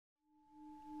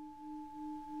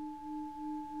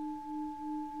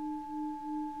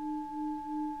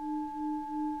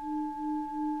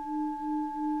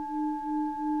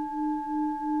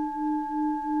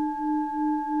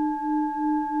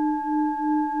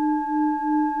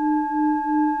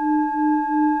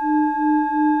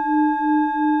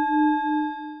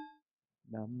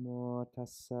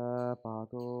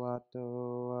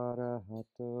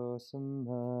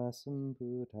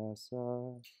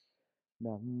sambuddhassa.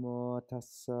 Namo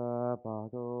tassa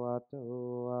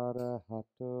bhagavato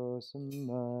arahato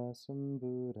samma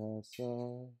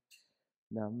sambuddhassa.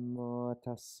 Namo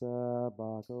tassa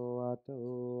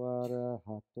bhagavato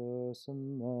arahato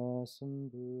samma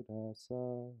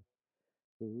sambuddhassa.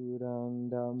 Buddhang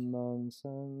dhammang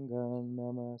sanghang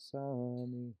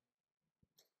namasami.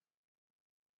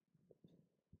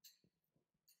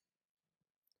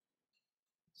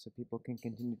 So people can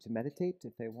continue to meditate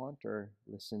if they want, or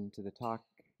listen to the talk.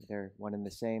 They're one and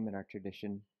the same in our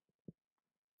tradition.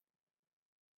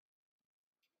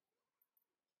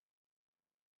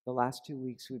 The last 2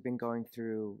 weeks we've been going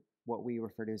through what we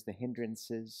refer to as the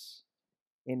hindrances.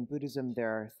 In Buddhism, there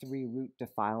are 3 root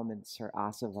defilements, or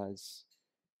asavas,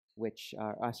 which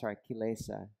are,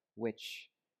 kilesa,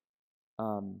 which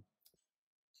are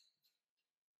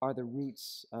the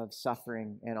roots of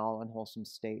suffering and all unwholesome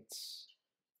states.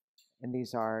 And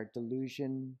these are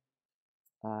delusion,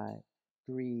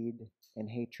 greed, and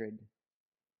hatred.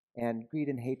 And greed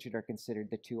and hatred are considered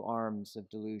the 2 arms of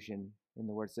delusion, in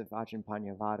the words of Ajahn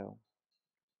Nisabho.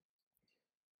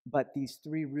 But these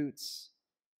 3 roots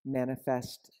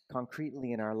manifest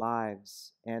concretely in our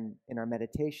lives and in our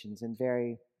meditations in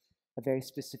a very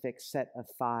specific set of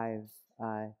 5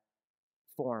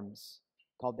 forms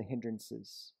called the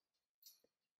hindrances.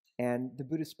 And the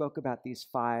Buddha spoke about these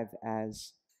 5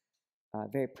 as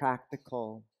very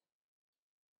practical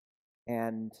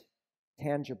and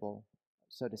tangible,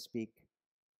 so to speak,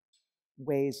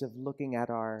 ways of looking at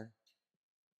our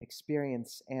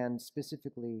experience and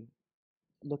specifically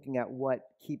looking at what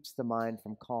keeps the mind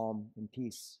from calm and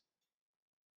peace.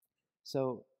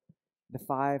 So the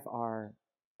 5 are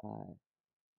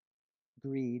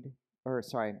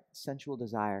sensual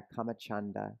desire,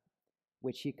 kamachanda,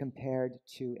 which he compared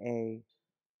to a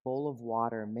bowl of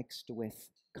water mixed with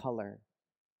color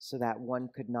so that one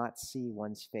could not see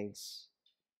one's face.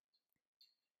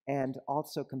 And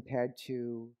also compared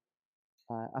to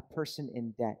a person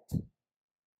in debt.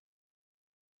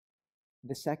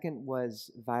 The second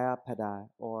was vyapada,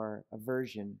 or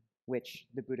aversion, which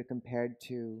the Buddha compared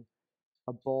to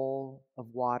a bowl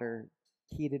of water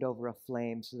heated over a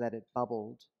flame so that it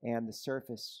bubbled and the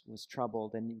surface was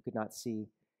troubled and you could not see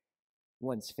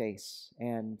one's face.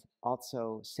 And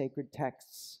also sacred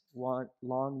texts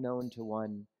long known to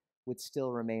one would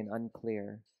still remain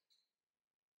unclear.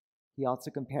 He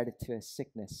also compared it to a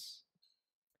sickness,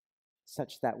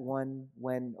 such that one,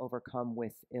 when overcome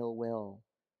with ill will,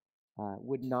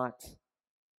 would not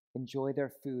enjoy their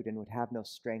food and would have no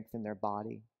strength in their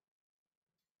body.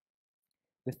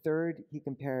 The third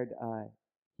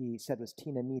he said was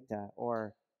tinamita,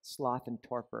 or sloth and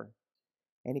torpor.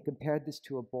 And he compared this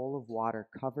to a bowl of water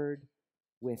covered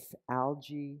with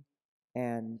algae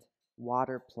and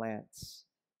water plants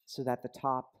so that the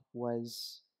top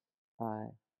was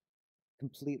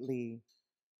completely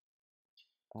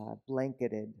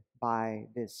blanketed by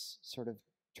this sort of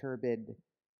turbid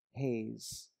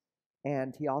haze.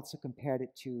 And he also compared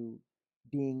it to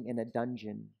being in a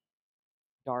dungeon,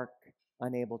 dark,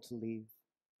 unable to leave.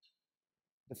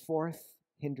 The fourth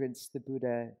hindrance the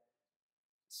Buddha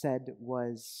said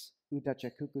was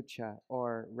uddhacca kukucca,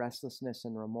 or restlessness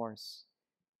and remorse.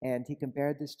 And he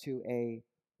compared this to a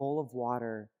bowl of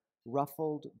water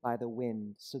ruffled by the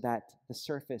wind so that the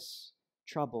surface,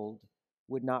 troubled,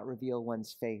 would not reveal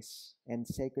one's face, and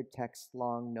sacred texts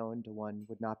long known to one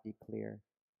would not be clear.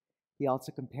 He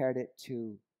also compared it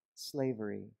to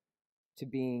slavery, to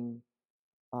being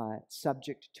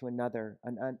subject to another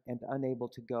and unable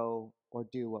to go or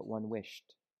do what one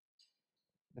wished.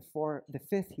 The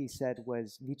fifth, he said,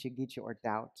 was vicigicca, or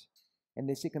doubt. And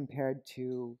this he compared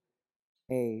to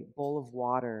a bowl of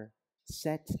water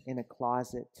set in a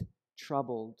closet,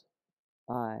 troubled,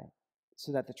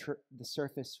 so that the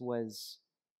surface was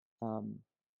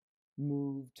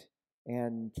moved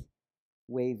and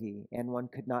wavy, and one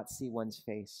could not see one's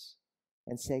face.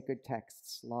 And sacred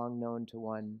texts, long known to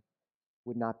one,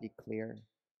 would not be clear.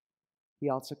 He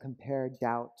also compared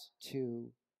doubt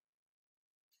to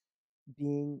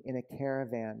being in a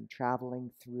caravan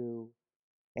traveling through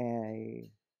a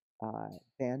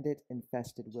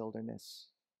bandit-infested wilderness.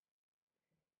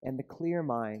 And the clear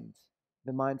mind,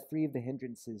 the mind free of the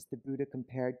hindrances, the Buddha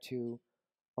compared to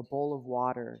a bowl of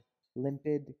water,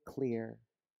 limpid, clear,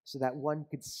 so that one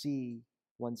could see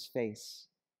one's face,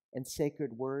 and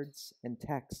sacred words and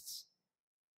texts,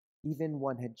 even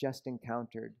one had just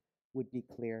encountered, would be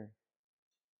clear.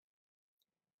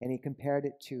 And he compared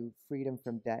it to freedom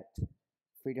from debt,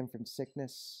 freedom from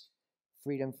sickness,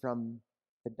 freedom from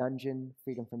the dungeon,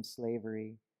 freedom from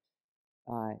slavery,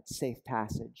 safe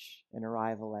passage and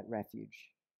arrival at refuge.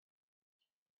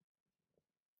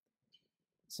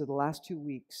 So the last 2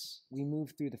 weeks, we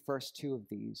moved through the first two of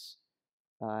these,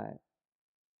 uh,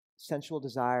 sensual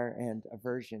desire and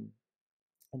aversion.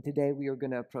 And today we are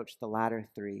going to approach the latter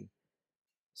three: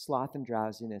 sloth and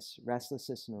drowsiness,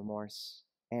 restlessness and remorse,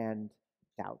 and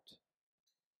doubt.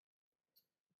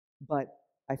 But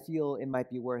I feel it might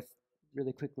be worth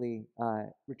really quickly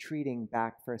retreating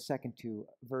back for a second to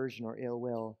aversion or ill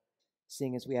will,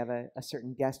 seeing as we have a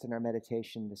certain guest in our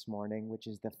meditation this morning, which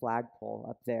is the flagpole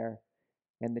up there,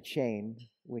 and the chain,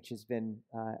 which has been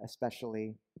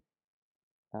especially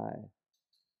uh,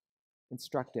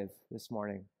 instructive this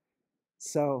morning.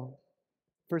 So,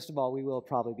 first of all, we will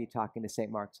probably be talking to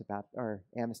St. Mark's about our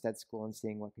Amistad School and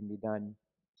seeing what can be done.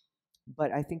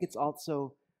 But I think it's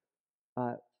also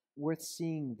uh, worth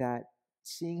seeing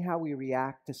how we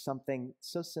react to something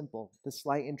so simple, the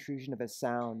slight intrusion of a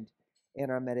sound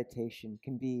in our meditation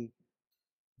can be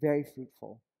very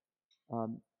fruitful.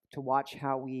 To watch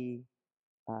how we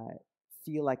uh,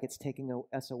 feel like it's taking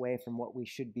us away from what we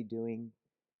should be doing,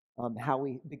 how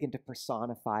we begin to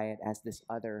personify it as this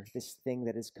other, this thing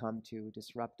that has come to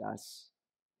disrupt us.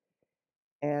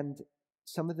 And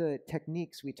some of the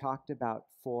techniques we talked about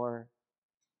for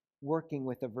working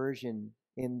with aversion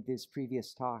in these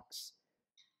previous talks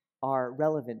are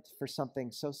relevant for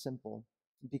something so simple,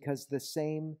 because the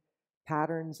same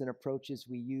patterns and approaches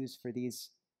we use for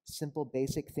these simple,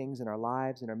 basic things in our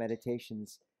lives and our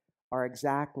meditations are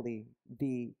exactly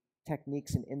the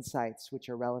techniques and insights which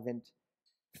are relevant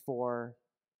for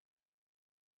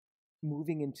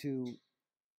moving into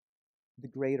the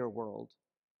greater world.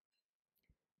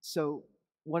 So,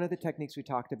 one of the techniques we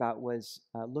talked about was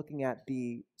looking at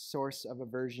the source of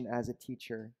aversion as a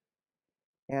teacher.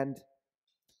 And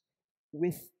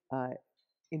with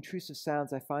intrusive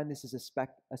sounds, I find this is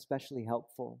especially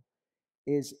helpful,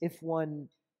 is if one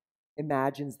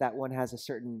imagines that one has a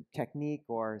certain technique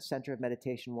or center of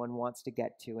meditation one wants to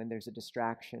get to and there's a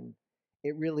distraction,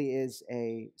 it really is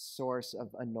a source of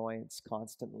annoyance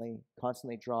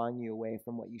constantly drawing you away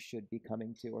from what you should be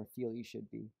coming to or feel you should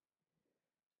be.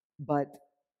 But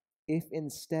if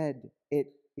instead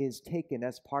it is taken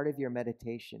as part of your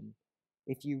meditation,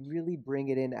 if you really bring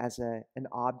it in as an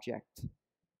object,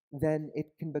 then it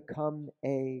can become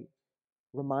a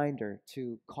reminder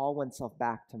to call oneself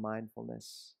back to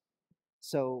mindfulness.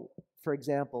 So, for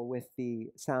example, with the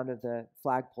sound of the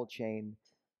flagpole chain,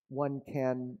 one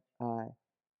can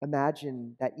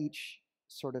imagine that each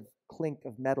sort of clink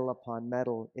of metal upon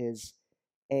metal is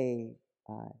a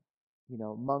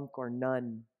monk or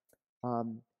nun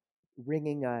um,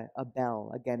 ringing a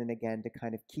bell again and again to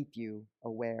kind of keep you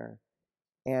aware.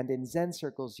 And in Zen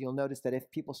circles, you'll notice that if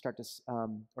people start to,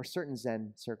 or certain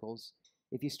Zen circles,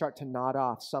 if you start to nod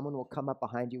off, someone will come up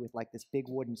behind you with like this big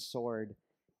wooden sword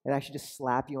and actually just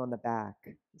slap you on the back.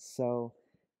 So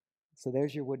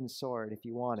there's your wooden sword if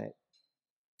you want it.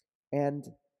 And,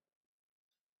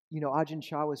 Ajahn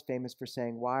Chah was famous for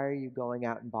saying, why are you going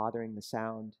out and bothering the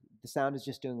sound? The sound is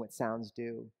just doing what sounds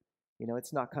do.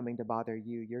 It's not coming to bother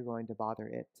you. You're going to bother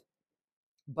it.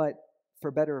 But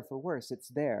for better or for worse, it's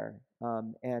there.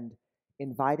 And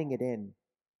inviting it in,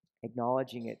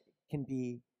 acknowledging it can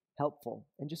be helpful.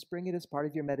 And just bring it as part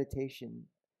of your meditation.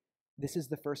 This is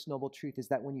the first noble truth, is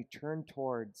that when you turn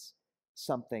towards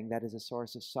something that is a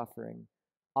source of suffering,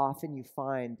 often you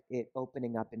find it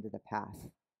opening up into the path.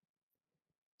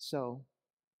 So,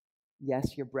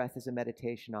 yes, your breath is a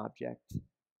meditation object,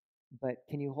 but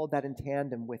can you hold that in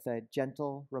tandem with a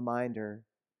gentle reminder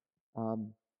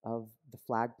of the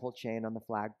flagpole chain on the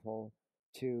flagpole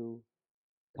to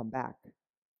come back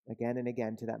again and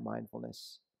again to that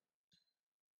mindfulness?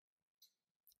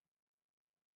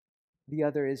 The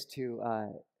other is to,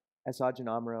 as Ajahn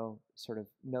Amaro sort of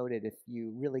noted, if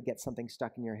you really get something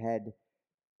stuck in your head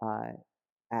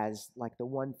as like the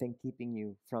one thing keeping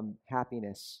you from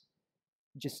happiness,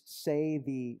 just say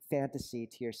the fantasy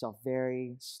to yourself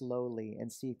very slowly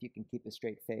and see if you can keep a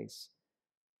straight face.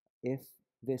 If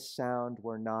this sound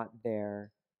were not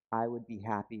there, I would be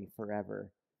happy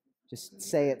forever. Just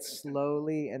say it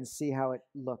slowly and see how it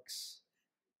looks.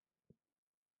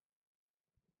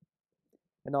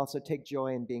 And also take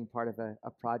joy in being part of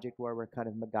a project where we're kind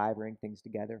of MacGyvering things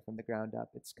together from the ground up.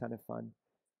 It's kind of fun.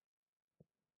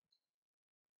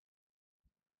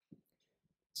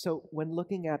 So when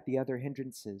looking at the other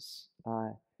hindrances,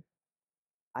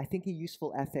 I think a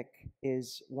useful ethic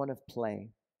is one of play.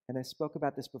 And I spoke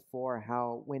about this before,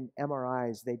 how when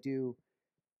MRIs, they do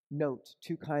note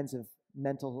two kinds of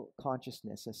mental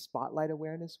consciousness: a spotlight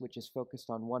awareness, which is focused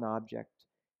on one object,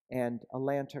 and a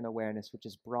lantern awareness, which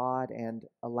is broad and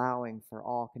allowing for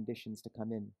all conditions to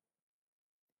come in.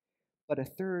 But a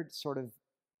third sort of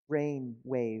brain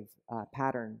wave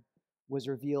pattern was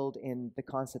revealed in the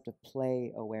concept of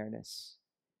play awareness.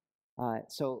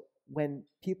 So when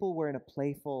people were in a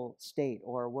playful state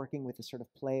or working with a sort of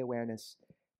play awareness,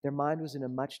 their mind was in a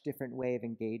much different way of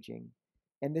engaging.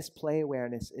 And this play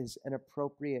awareness is an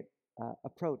appropriate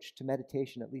approach to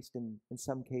meditation, at least in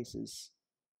some cases.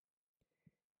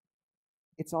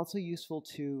 It's also useful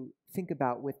to think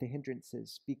about with the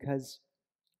hindrances, because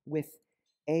with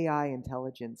AI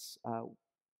intelligence,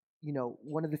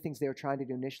 one of the things they were trying to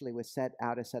do initially was set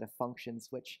out a set of functions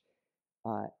which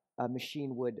uh, a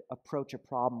machine would approach a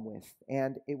problem with.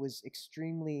 And it was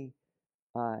extremely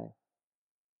uh,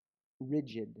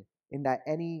 rigid in that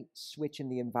any switch in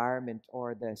the environment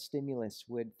or the stimulus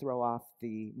would throw off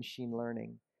the machine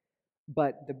learning.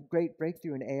 But the great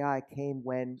breakthrough in AI came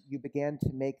when you began to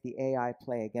make the AI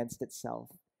play against itself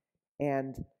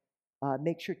and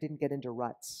make sure it didn't get into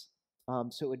ruts.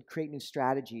 So it would create new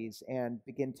strategies and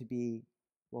begin to be,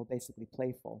 well, basically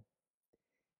playful.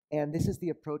 And this is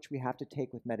the approach we have to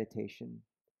take with meditation,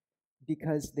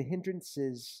 because the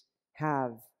hindrances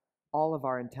have all of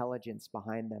our intelligence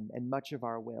behind them and much of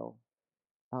our will.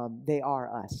 They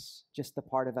are us, just the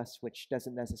part of us which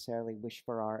doesn't necessarily wish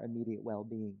for our immediate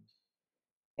well-being.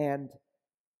 And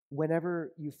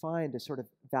whenever you find a sort of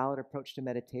valid approach to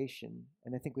meditation,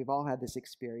 and I think we've all had this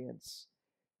experience,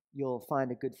 you'll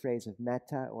find a good phrase of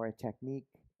metta or a technique,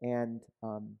 and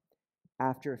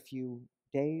after a few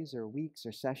days or weeks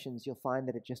or sessions, you'll find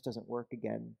that it just doesn't work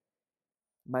again.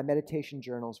 My meditation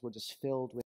journals were just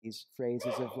filled with these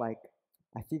phrases of like,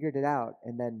 I figured it out,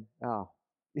 and then,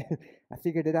 I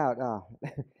figured it out,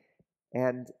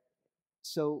 And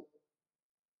so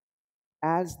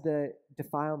as the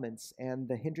defilements and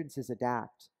the hindrances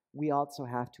adapt, we also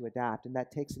have to adapt, and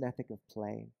that takes an ethic of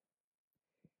play.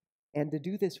 And to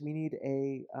do this, we need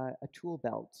a tool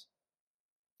belt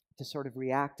to sort of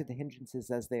react to the hindrances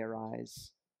as they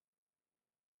arise.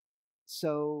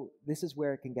 So this is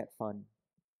where it can get fun,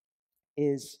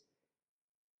 is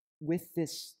with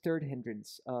this third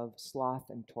hindrance of sloth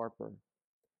and torpor.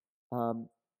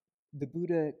 The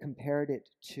Buddha compared it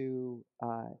to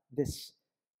this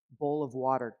bowl of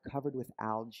water covered with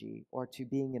algae, or to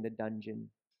being in a dungeon.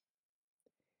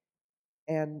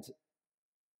 And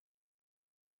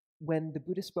when the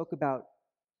Buddha spoke about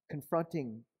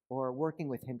confronting or working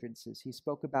with hindrances, he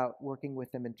spoke about working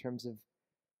with them in terms of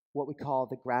what we call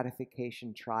the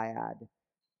gratification triad,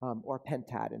 or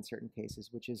pentad in certain cases,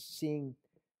 which is seeing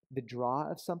the draw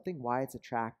of something, why it's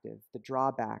attractive, the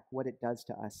drawback, what it does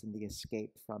to us, and the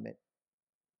escape from it.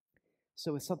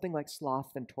 So with something like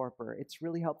sloth and torpor, it's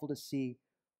really helpful to see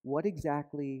what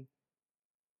exactly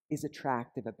is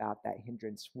attractive about that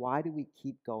hindrance. Why do we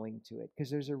keep going to it? Because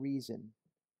there's a reason.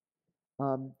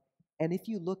 And if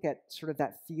you look at sort of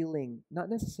that feeling, not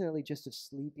necessarily just of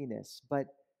sleepiness, but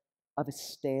of a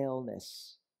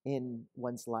staleness in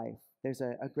one's life. There's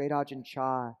a great Ajahn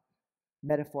Chah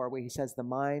metaphor where he says the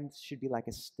mind should be like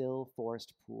a still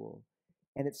forest pool.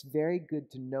 And it's very good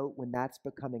to note when that's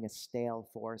becoming a stale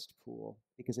forest pool,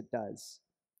 because it does.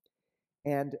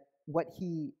 And what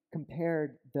he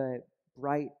compared the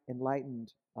bright,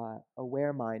 enlightened,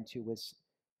 aware mind to was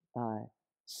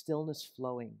stillness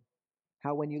flowing.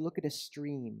 How when you look at a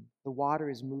stream, the water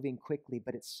is moving quickly,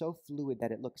 but it's so fluid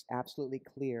that it looks absolutely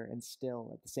clear and still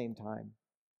at the same time.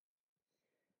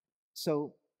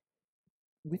 So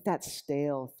with that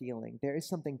stale feeling, there is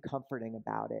something comforting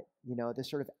about it. The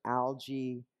sort of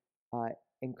algae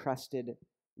encrusted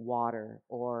water,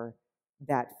 or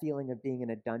that feeling of being in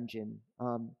a dungeon.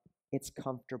 It's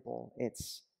comfortable,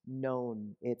 it's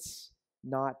known, it's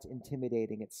not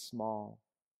intimidating, it's small.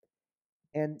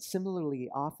 And similarly,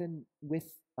 often with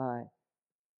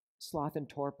sloth and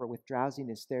torpor, with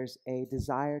drowsiness, there's a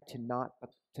desire to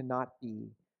not be,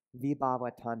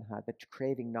 vibhava tanha, the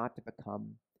craving not to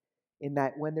become. In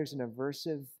that when there's an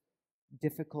aversive,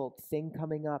 difficult thing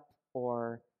coming up,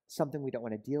 or something we don't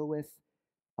want to deal with,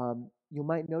 you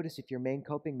might notice if your main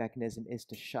coping mechanism is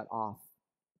to shut off.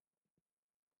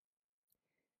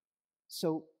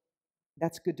 So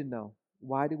that's good to know.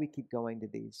 Why do we keep going to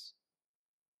these?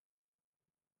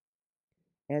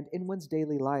 And in one's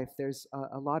daily life, there's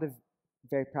a lot of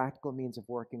very practical means of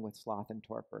working with sloth and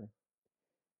torpor.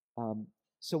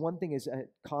 So one thing is a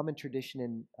common tradition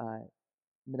in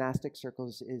monastic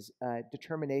circles is a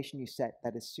determination you set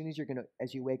that as soon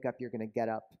as you wake up, you're gonna get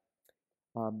up.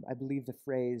 I believe the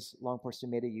phrase Longpo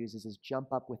Sumedho uses is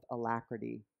 "jump up with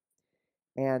alacrity,"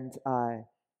 and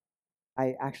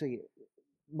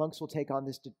monks will take on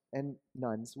this, and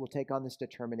nuns will take on this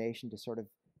determination to sort of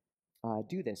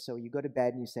do this. So you go to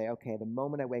bed and you say, okay, the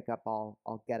moment I wake up,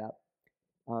 I'll get up.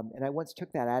 And I once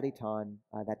took that aditon,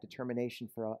 that determination,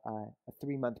 for a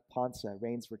 3-month Pansa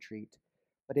rains retreat,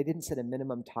 but I didn't set a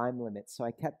minimum time limit. So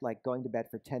I kept like going to bed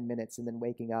for 10 minutes and then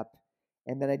waking up.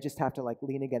 And then I just have to like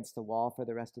lean against the wall for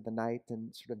the rest of the night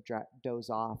and sort of doze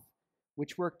off,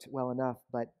 which worked well enough.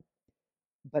 But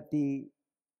the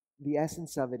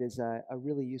essence of it is a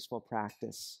really useful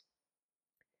practice.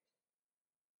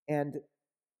 And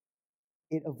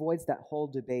it avoids that whole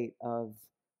debate of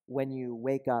when you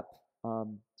wake up,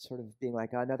 sort of being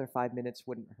like, "Oh, another 5 minutes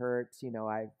wouldn't hurt.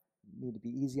 I need to be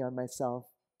easy on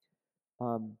myself."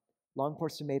 Longpor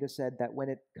Sumedho said that when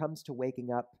it comes to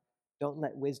waking up, don't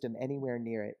let wisdom anywhere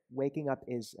near it. Waking up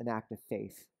is an act of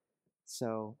faith.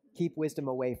 So keep wisdom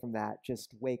away from that.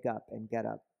 Just wake up and get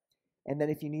up. And then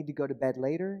if you need to go to bed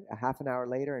later, a half an hour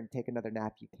later, and take another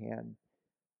nap, you can.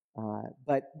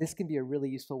 But this can be a really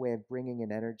useful way of bringing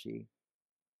in energy.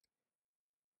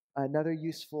 Another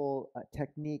useful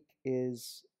technique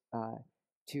is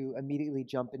to immediately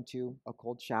jump into a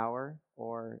cold shower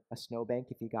or a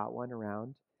snowbank if you got one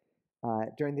around.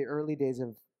 During the early days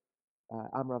of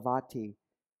Amravati,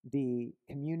 the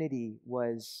community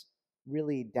was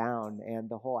really down and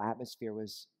the whole atmosphere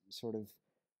was sort of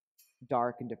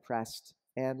dark and depressed.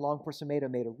 And Longpor Sumedho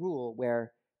made a rule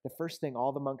where the first thing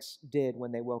all the monks did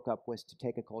when they woke up was to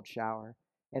take a cold shower,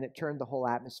 and it turned the whole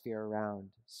atmosphere around.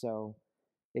 So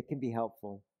it can be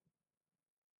helpful.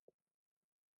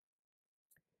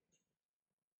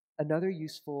 Another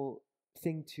useful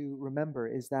thing to remember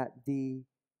is that the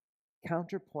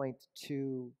counterpoint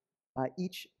to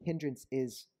each hindrance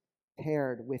is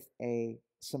paired with a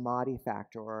samadhi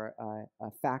factor, or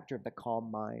a factor of the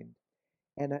calm mind.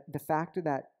 And the factor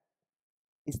that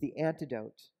is the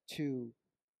antidote to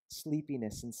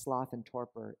sleepiness and sloth and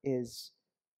torpor is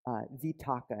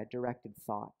vitaka, directed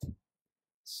thought.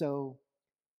 So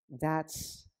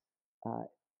that's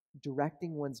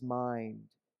directing one's mind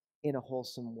in a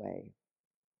wholesome way.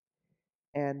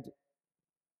 And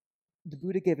the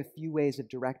Buddha gave a few ways of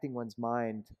directing one's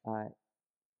mind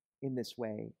in this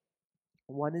way.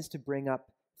 One is to bring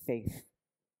up faith.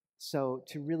 So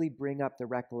to really bring up the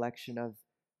recollection of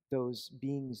those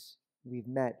beings we've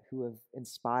met who have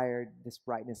inspired this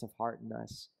brightness of heart in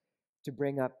us, to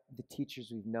bring up the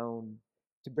teachers we've known,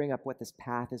 to bring up what this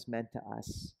path has meant to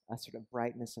us, a sort of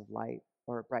brightness of light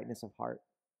or brightness of heart.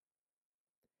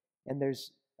 And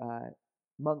there's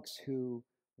monks who,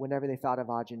 whenever they thought of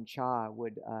Ajahn Chah,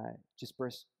 would just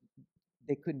burst.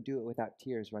 They couldn't do it without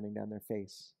tears running down their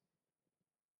face.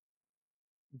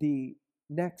 The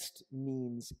next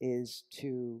means is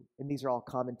to, and these are all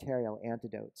commentarial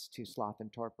antidotes to sloth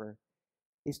and torpor,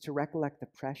 is to recollect the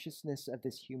preciousness of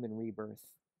this human rebirth.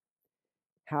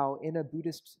 How in a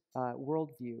Buddhist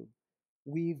worldview,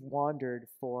 we've wandered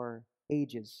for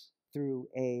ages through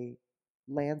a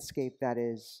landscape that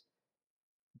is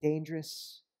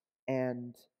dangerous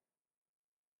and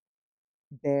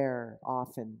bare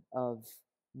often of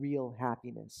real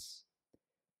happiness.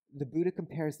 The Buddha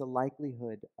compares the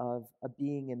likelihood of a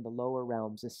being in the lower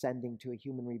realms ascending to a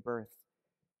human rebirth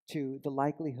to the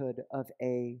likelihood of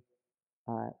a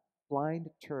blind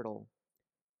turtle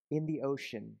in the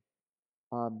ocean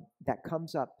that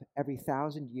comes up every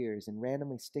 1,000 years and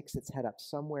randomly sticks its head up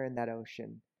somewhere in that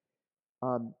ocean,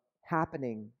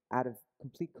 happening out of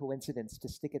complete coincidence to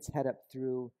stick its head up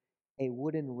through a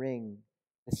wooden ring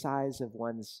the size of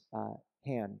one's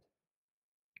hand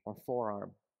or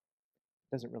forearm.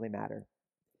 Doesn't really matter.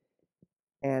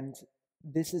 And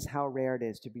this is how rare it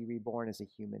is to be reborn as a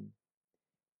human.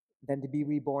 Then to be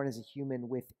reborn as a human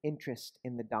with interest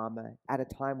in the Dhamma at a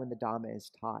time when the Dhamma is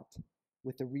taught,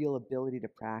 with the real ability to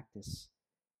practice.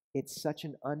 It's such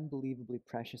an unbelievably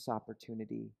precious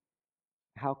opportunity.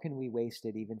 How can we waste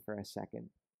it even for a second?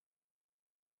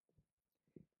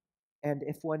 And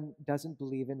if one doesn't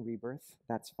believe in rebirth,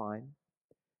 that's fine.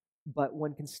 But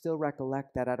one can still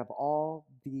recollect that out of all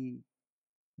the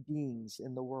beings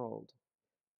in the world,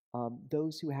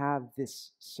 those who have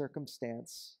this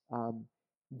circumstance,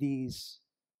 this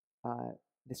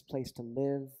place to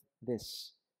live,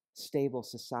 this stable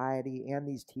society, and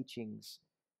these teachings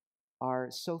are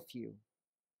so few.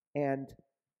 And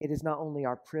it is not only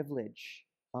our privilege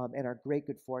and our great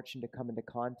good fortune to come into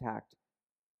contact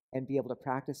and be able to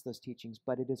practice those teachings,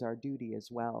 but it is our duty as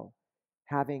well,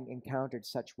 having encountered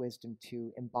such wisdom,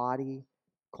 to embody,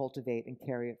 cultivate, and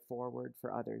carry it forward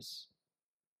for others.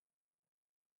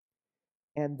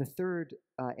 And the third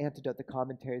antidote the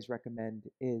commentaries recommend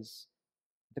is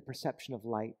the perception of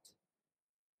light.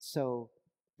 So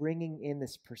bringing in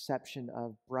this perception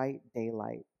of bright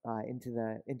daylight into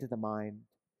the mind.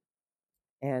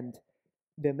 And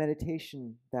the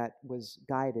meditation that was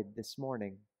guided this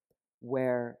morning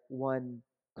where one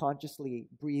consciously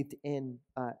breathed in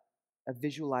a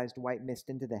visualized white mist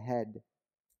into the head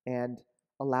and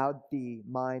allowed the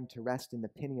mind to rest in the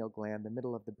pineal gland, the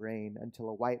middle of the brain, until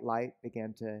a white light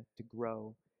began to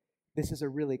grow. This is a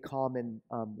really common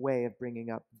way of bringing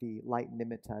up the light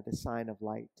nimitta, the sign of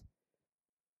light.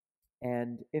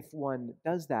 And if one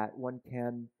does that, one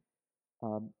can,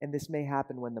 and this may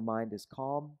happen when the mind is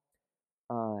calm,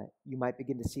 you might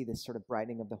begin to see this sort of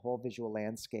brightening of the whole visual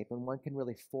landscape, and one can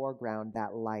really foreground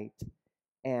that light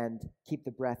and keep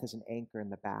the breath as an anchor in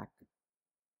the back.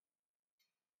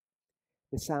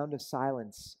 The sound of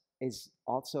silence is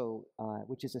also,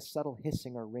 which is a subtle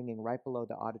hissing or ringing right below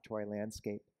the auditory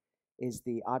landscape, is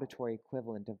the auditory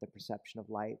equivalent of the perception of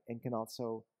light and can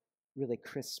also really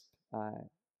crisp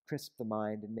the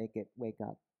mind and make it wake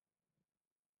up.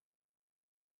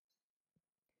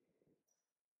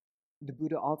 The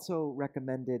Buddha also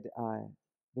recommended,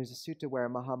 there's a sutta where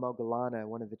Mahamoggallana,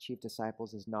 one of the chief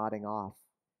disciples, is nodding off.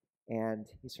 And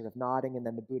he's sort of nodding, and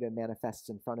then the Buddha manifests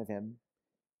in front of him,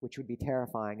 which would be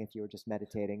terrifying if you were just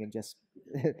meditating and just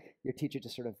your teacher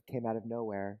just sort of came out of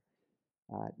nowhere.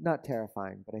 Not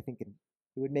terrifying, but I think it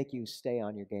would make you stay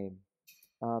on your game.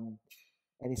 And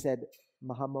he said,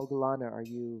 Mahamoggallana, are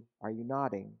you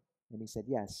nodding? And he said,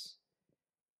 yes.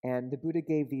 And the Buddha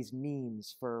gave these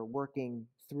means for working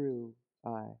through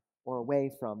or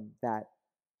away from that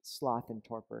sloth and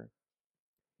torpor.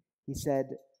 He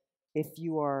said, if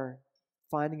you are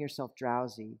finding yourself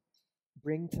drowsy,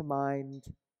 bring to mind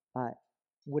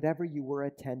whatever you were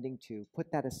attending to, put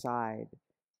that aside,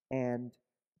 and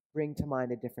bring to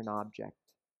mind a different object.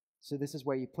 So this is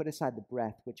where you put aside the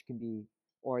breath, which can be,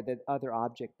 or the other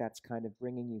object that's kind of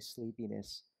bringing you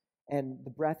sleepiness. And the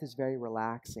breath is very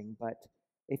relaxing, but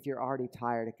if you're already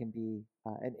tired, it can be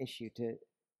an issue to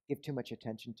give too much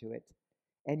attention to it.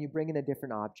 And you bring in a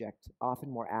different object, often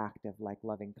more active, like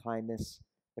loving kindness,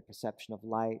 the perception of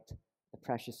light, the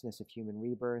preciousness of human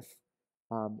rebirth,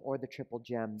 or the triple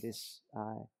gem, this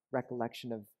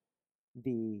recollection of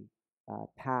the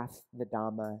path, the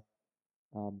Dhamma,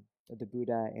 the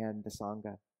Buddha, and the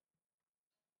Sangha.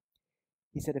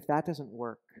 He said, if that doesn't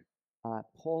work,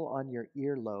 pull on your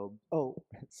earlobe. Oh,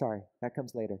 sorry, that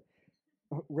comes later.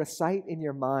 Recite in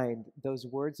your mind those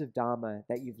words of Dhamma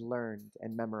that you've learned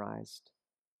and memorized.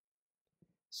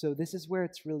 So this is where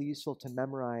it's really useful to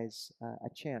memorize a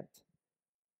chant,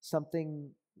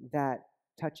 something that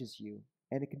touches you.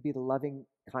 And it could be the loving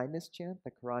kindness chant.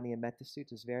 The Karaniya Metta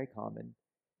Sutta is very common.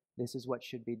 This is what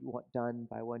should be done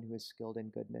by one who is skilled in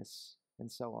goodness,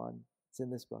 and so on. It's in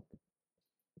this book.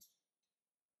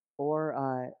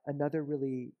 Or another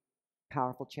really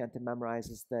powerful chant to memorize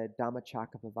is the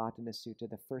Dhammacakkappavattana Sutta,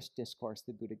 the first discourse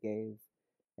the Buddha gave.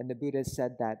 And the Buddha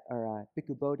said that, or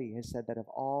Bhikkhu Bodhi has said that of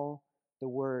all the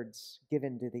words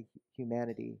given to the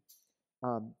humanity,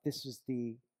 this was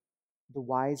the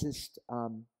wisest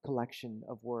collection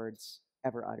of words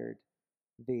ever uttered,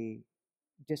 the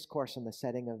discourse on the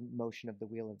setting of motion of the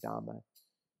wheel of Dhamma.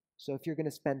 So if you're going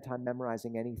to spend time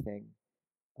memorizing anything,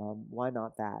 why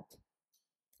not that?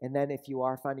 And then if you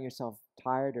are finding yourself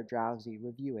tired or drowsy,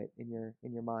 review it in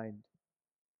your mind.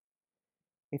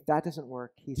 If that doesn't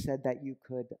work, he said that you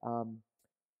could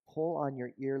pull on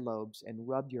your earlobes and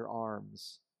rub your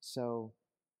arms. So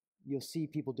you'll see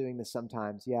people doing this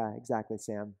sometimes. Yeah, exactly,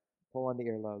 Sam. Pull on the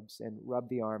earlobes and rub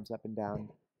the arms up and down.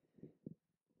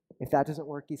 If that doesn't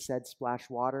work, he said, splash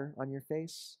water on your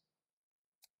face,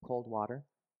 cold water.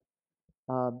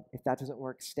 If that doesn't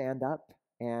work, stand up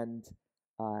and,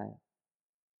 I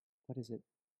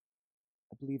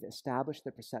believe, establish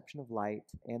the perception of light,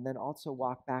 and then also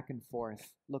walk back and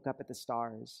forth, look up at the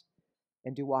stars,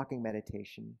 and do walking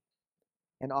meditation.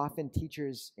 And often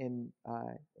teachers in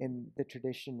the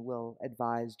tradition will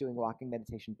advise doing walking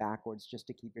meditation backwards just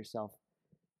to keep yourself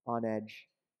on edge.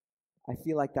 I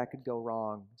feel like that could go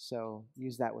wrong, so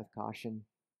use that with caution.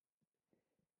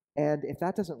 And if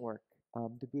that doesn't work,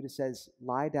 the Buddha says,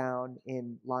 lie down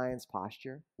in lion's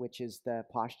posture, which is the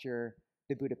posture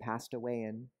the Buddha passed away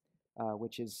in,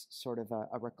 which is sort of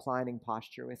a reclining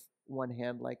posture with one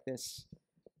hand like this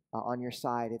on your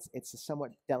side. It's a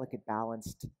somewhat delicate,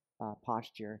 balanced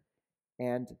posture.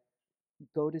 And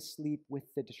go to sleep with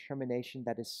the determination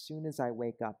that as soon as I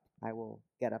wake up, I will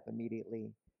get up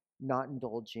immediately, not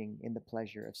indulging in the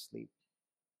pleasure of sleep.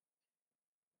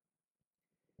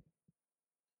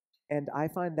 And I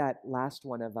find that last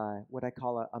one of what I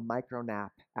call a micro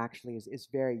nap actually is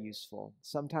very useful.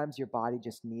 Sometimes your body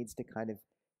just needs to kind of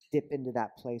dip into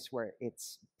that place where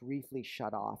it's briefly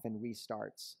shut off and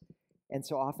restarts. And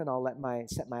so often I'll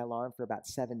set my alarm for about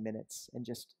 7 minutes, and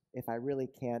just, if I really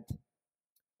can't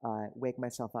wake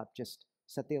myself up, just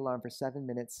set the alarm for 7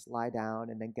 minutes, lie down,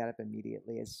 and then get up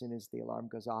immediately as soon as the alarm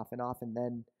goes off. And often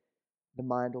then the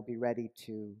mind will be ready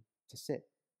to sit.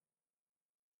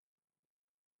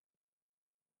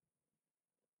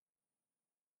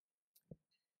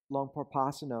 Longpo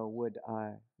Pasano would,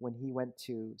 when he went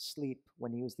to sleep,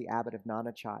 when he was the abbot of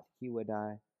Nanachat, he would,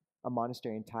 a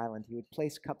monastery in Thailand, he would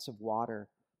place cups of water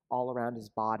all around his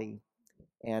body,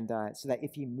 and so that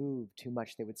if he moved too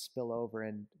much, they would spill over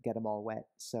and get him all wet.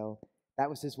 So that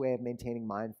was his way of maintaining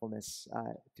mindfulness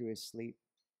through his sleep.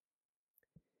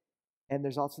 And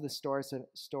there's also the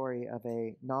story of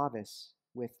a novice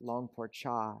with Longpo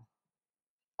Cha,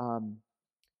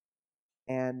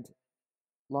 and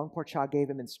Longpo Cha gave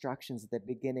him instructions at the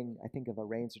beginning, I think, of a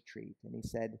rains retreat. And he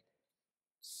said,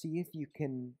 see if you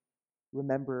can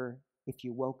remember if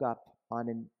you woke up on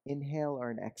an inhale or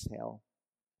an exhale.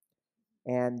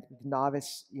 And the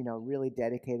novice, really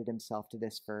dedicated himself to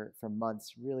this for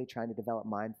months, really trying to develop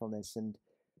mindfulness. And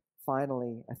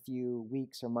finally, a few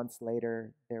weeks or months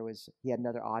later, he had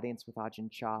another audience with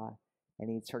Ajahn Chah, and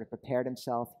he'd sort of prepared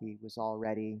himself. He was all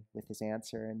ready with his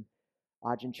answer. And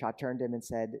Ajahn Chah turned to him and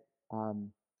said,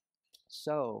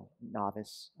 so,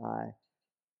 novice,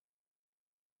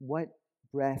 what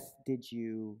breath did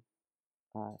you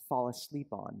fall asleep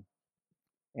on?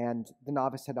 And the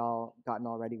novice had gotten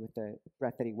all ready with the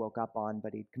breath that he woke up on,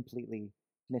 but he'd completely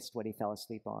missed what he fell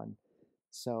asleep on.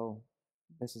 So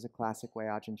this is a classic way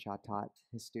Ajahn Chah taught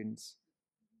his students.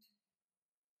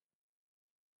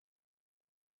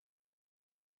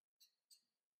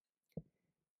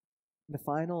 The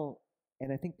final,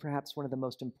 and I think perhaps one of the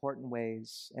most important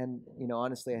ways, and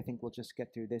honestly, I think we'll just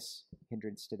get through this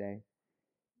hindrance today,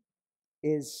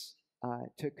 is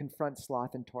to confront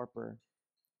sloth and torpor,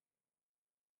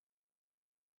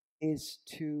 is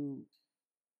to,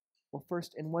 well,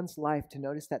 first, in one's life, to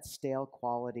notice that stale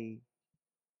quality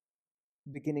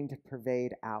beginning to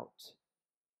pervade out.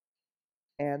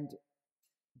 And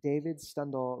David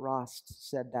Stundal Rost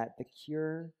said that the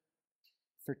cure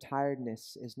for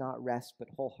tiredness is not rest, but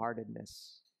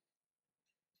wholeheartedness.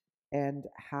 And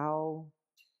how,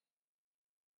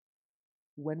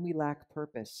 when we lack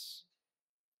purpose,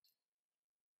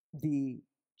 the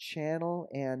channel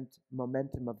and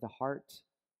momentum of the heart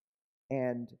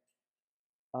and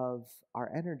of our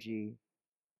energy,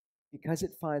 because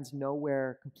it finds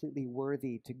nowhere completely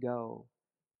worthy to go,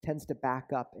 tends to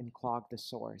back up and clog the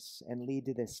source and lead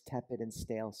to this tepid and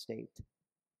stale state.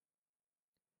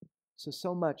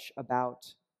 So much about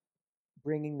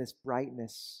bringing this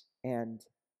brightness and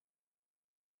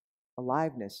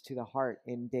aliveness to the heart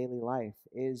in daily life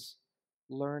is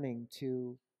learning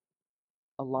to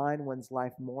align one's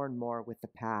life more and more with the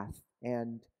path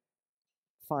and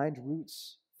find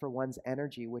roots for one's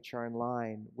energy which are in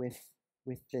line with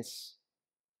this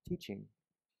teaching.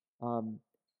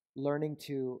 Learning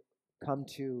to come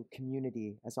to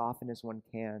community as often as one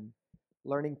can,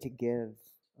 learning to give,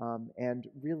 and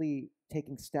really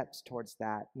taking steps towards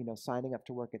that, signing up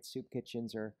to work at soup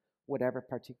kitchens or whatever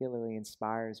particularly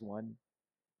inspires one,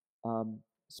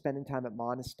 spending time at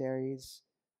monasteries,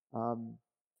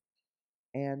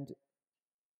 and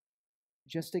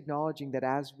just acknowledging that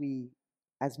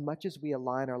as much as we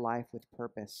align our life with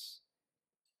purpose,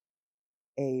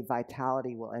 a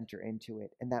vitality will enter into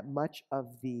it, and that much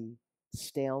of the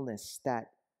staleness that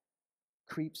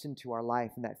creeps into our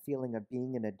life and that feeling of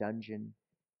being in a dungeon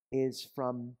is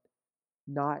from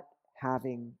not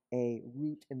having a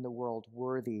root in the world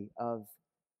worthy of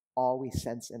all we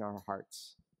sense in our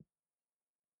hearts.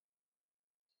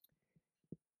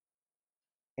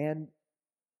 And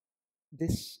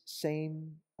this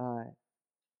same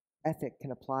ethic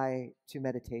can apply to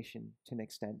meditation to an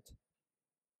extent,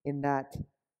 in that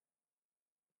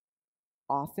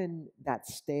often that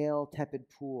stale, tepid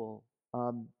pool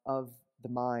of the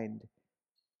mind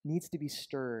needs to be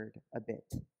stirred a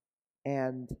bit,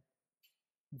 and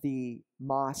the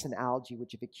moss and algae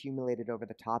which have accumulated over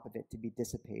the top of it to be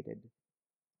dissipated,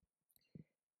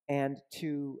 and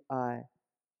to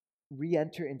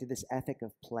re-enter into this ethic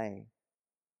of play.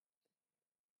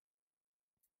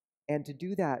 And to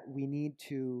do that, we need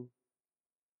to,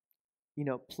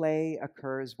 play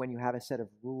occurs when you have a set of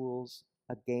rules,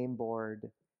 a game board,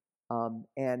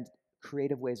 and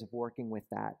creative ways of working with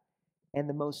that. And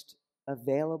the most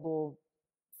available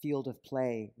field of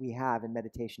play we have in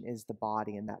meditation is the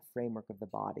body and that framework of the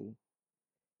body,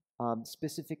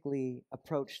 specifically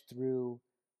approached through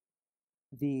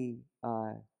the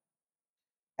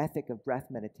ethic of breath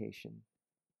meditation,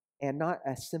 and not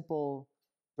a simple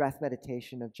breath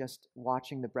meditation of just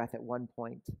watching the breath at one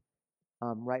point,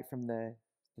 right from the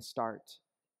start,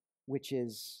 which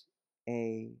is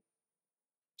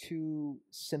too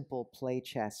simple play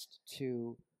chest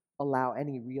to allow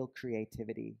any real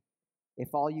creativity.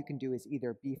 If all you can do is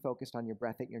either be focused on your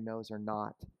breath at your nose or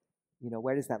not,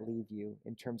 where does that leave you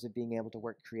in terms of being able to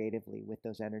work creatively with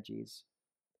those energies?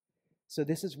 So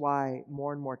this is why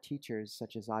more and more teachers,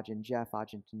 such as Ajahn Jeff,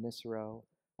 Ajahn Nisabho,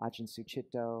 Ajahn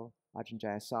Suchito, Ajahn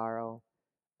Jayasaro,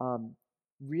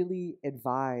 really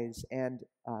advise, and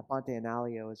Bhante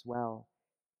Analayo as well,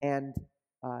 and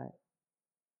uh,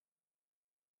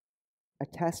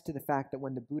 attest to the fact that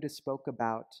when the Buddha spoke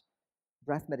about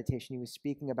breath meditation, he was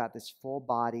speaking about this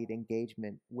full-bodied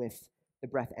engagement with the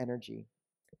breath energy.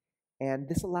 And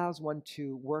this allows one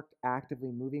to work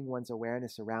actively, moving one's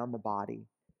awareness around the body.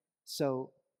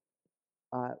 So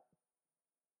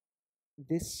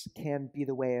this can be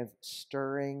the way of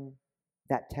stirring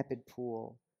that tepid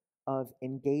pool, of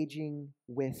engaging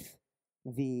with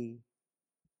the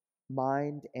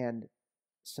mind and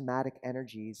somatic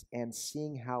energies and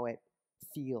seeing how it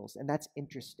feels. And that's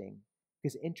interesting,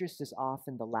 because interest is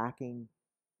often the lacking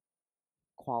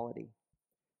quality.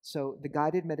 So the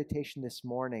guided meditation this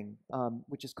morning,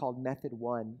 which is called Method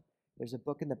 1, there's a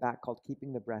book in the back called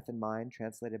Keeping the Breath in Mind,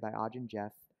 translated by Ajahn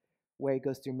Jeff, where he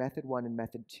goes through Method 1 and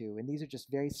Method 2. And these are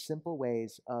just very simple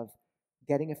ways of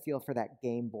getting a feel for that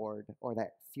game board or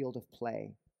that field of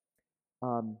play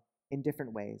in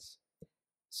different ways.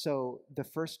 So the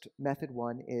first Method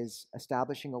 1 is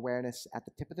establishing awareness at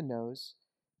the tip of the nose,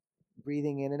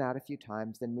 breathing in and out a few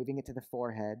times, then moving it to the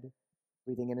forehead,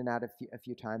 breathing in and out a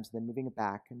few times, then moving it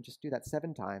back, and just do that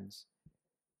 7 times.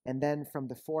 And then from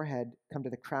the forehead, come to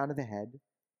the crown of the head,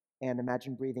 and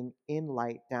imagine breathing in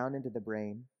light down into the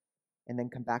brain, and then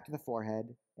come back to the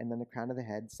forehead, and then the crown of the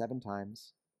head 7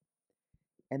 times.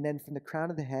 And then from the crown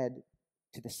of the head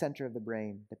to the center of the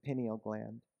brain, the pineal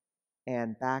gland,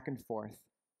 and back and forth.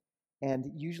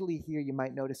 And usually here you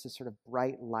might notice a sort of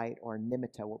bright light or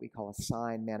nimitta, what we call a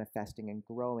sign, manifesting and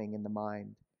growing in the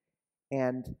mind.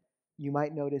 And you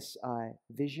might notice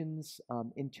visions,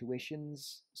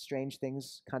 intuitions, strange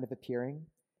things kind of appearing.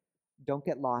 Don't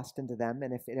get lost into them,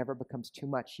 and if it ever becomes too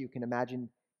much, you can imagine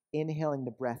inhaling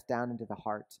the breath down into the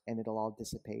heart, and it'll all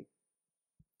dissipate.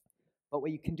 But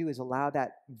what you can do is allow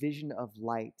that vision of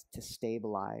light to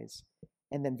stabilize,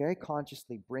 and then very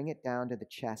consciously bring it down to the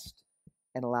chest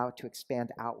and allow it to expand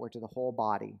outward to the whole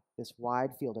body, this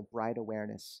wide field of bright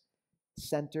awareness,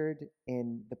 centered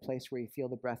in the place where you feel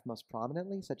the breath most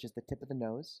prominently, such as the tip of the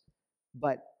nose,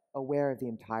 but aware of the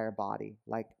entire body,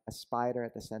 like a spider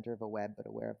at the center of a web, but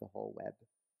aware of the whole web.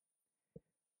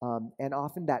 And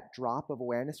often that drop of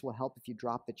awareness will help if you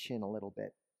drop the chin a little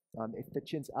bit. If the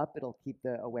chin's up, it'll keep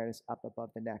the awareness up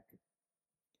above the neck.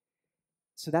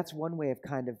 So that's one way of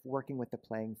kind of working with the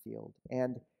playing field.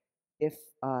 And if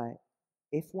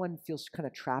one feels kind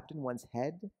of trapped in one's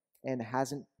head and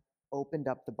hasn't opened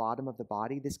up the bottom of the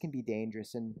body, this can be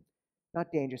dangerous, and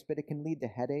not dangerous, but it can lead to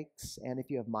headaches. And if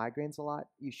you have migraines a lot,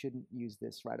 you shouldn't use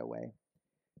this right away.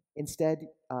 Instead,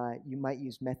 you might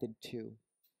use Method 2,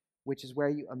 which is where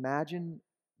you imagine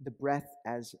the breath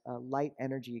as a light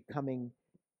energy coming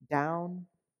down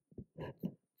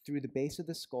through the base of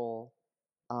the skull,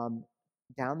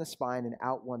 down the spine and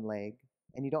out one leg.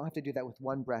 And you don't have to do that with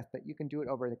one breath, but you can do it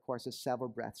over the course of several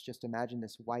breaths. Just imagine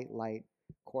this white light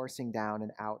coursing down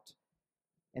and out.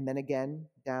 And then again,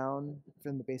 down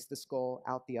from the base of the skull,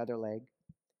 out the other leg.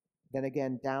 Then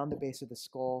again, down the base of the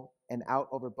skull and out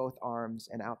over both arms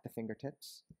and out the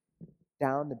fingertips.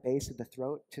 Down the base of the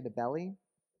throat to the belly.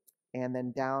 And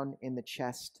then down in the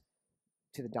chest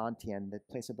to the dantian, the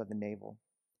place above the navel.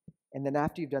 And then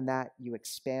after you've done that, you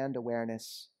expand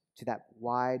awareness to that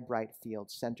wide, bright field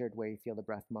centered where you feel the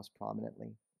breath most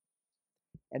prominently.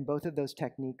 And both of those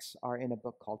techniques are in a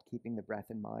book called Keeping the Breath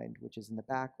in Mind, which is in the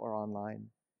back or online.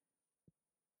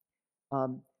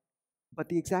 But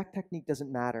the exact technique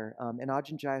doesn't matter. And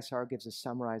Ajahn Jayasaro gives a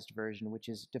summarized version, which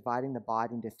is dividing the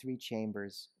body into 3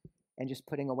 chambers and just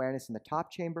putting awareness in the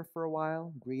top chamber for a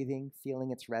while, breathing,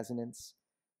 feeling its resonance,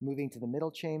 moving to the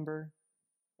middle chamber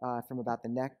from about the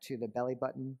neck to the belly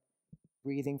button,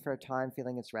 breathing for a time,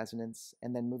 feeling its resonance,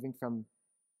 and then moving from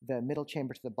the middle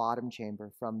chamber to the bottom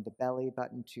chamber, from the belly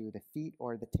button to the feet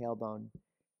or the tailbone,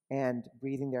 and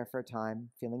breathing there for a time,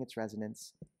 feeling its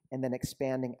resonance, and then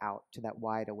expanding out to that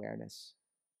wide awareness.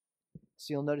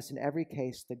 So you'll notice in every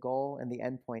case, the goal and the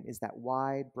end point is that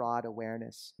wide, broad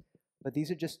awareness. But these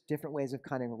are just different ways of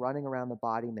kind of running around the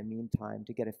body in the meantime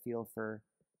to get a feel for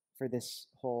this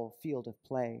whole field of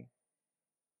play.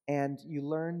 And you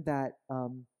learn that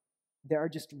there are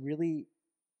just really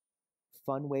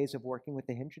fun ways of working with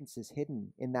the hindrances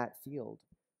hidden in that field.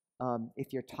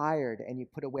 If you're tired and you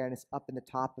put awareness up in the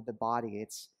top of the body,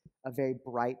 it's a very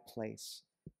bright place.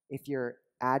 If you're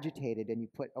agitated and you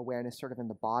put awareness sort of in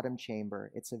the bottom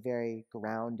chamber, it's a very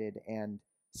grounded and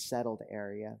settled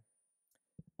area.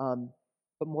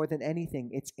 But more than anything,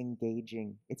 it's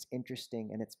engaging, it's interesting,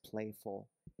 and it's playful.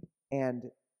 And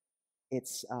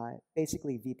it's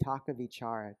basically vitaka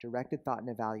vichara, directed thought and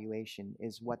evaluation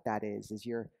is what that is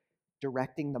you're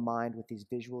directing the mind with these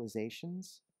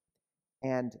visualizations.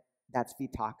 And that's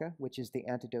vitaka, which is the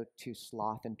antidote to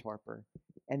sloth and torpor.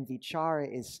 And vichara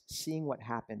is seeing what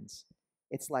happens.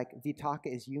 It's like vitaka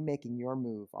is you making your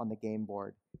move on the game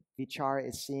board. Vichara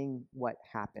is seeing what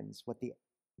happens, what the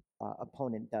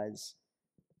opponent does.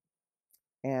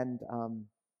 And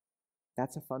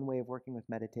that's a fun way of working with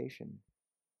meditation.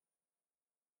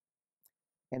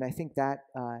 And I think that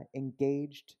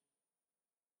engaged,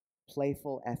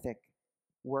 playful ethic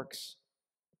works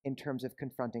in terms of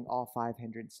confronting all 5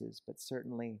 hindrances, but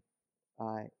certainly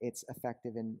it's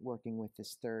effective in working with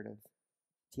this third of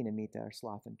tinamita, or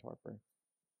sloth and torpor.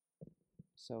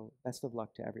 So best of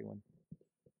luck to everyone.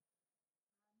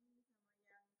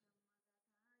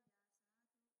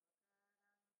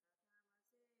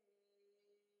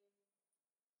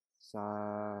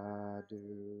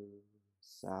 Sadhu,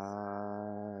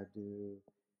 sadhu,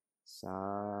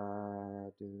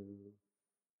 sadhu,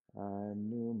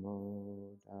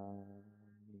 anumodami.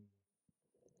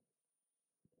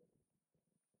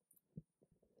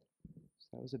 So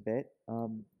that was a bit.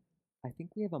 I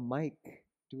think we have a mic.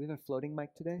 Do we have a floating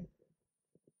mic today?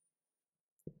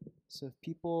 So if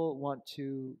people want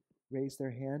to raise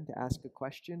their hand to ask a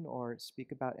question or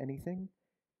speak about anything,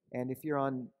 and if you're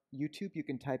on YouTube, you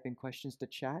can type in questions to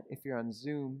chat. If you're on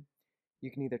Zoom, you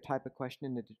can either type a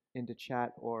question into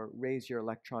chat or raise your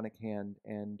electronic hand,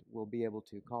 and we'll be able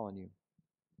to call on you.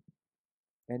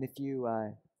 And if you,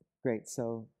 great,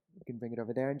 so you can bring it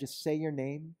over there and just say your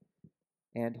name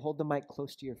and hold the mic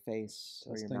close to your face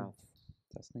or your mouth.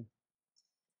 Testing.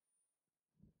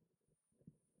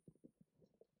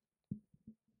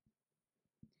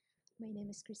 My name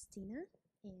is Christina,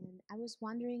 and I was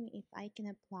wondering if I can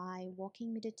apply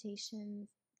walking meditation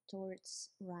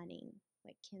towards running.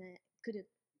 Like, could it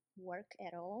work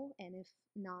at all? And if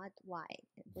not, why?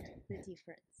 And what's the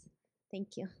difference?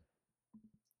 Thank you.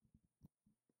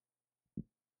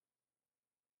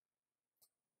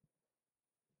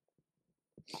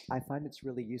 I find it's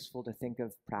really useful to think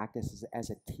of practice as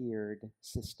a tiered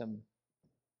system.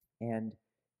 And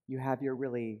you have your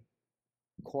really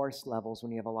coarse levels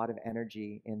when you have a lot of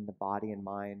energy in the body and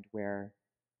mind, where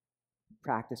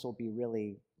practice will be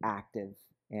really active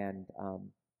and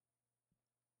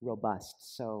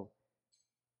robust. So,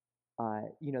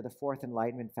 the fourth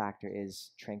enlightenment factor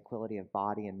is tranquility of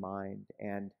body and mind,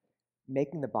 and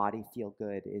making the body feel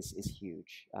good is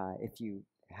huge. If you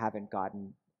haven't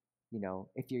gotten,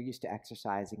 if you're used to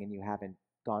exercising and you haven't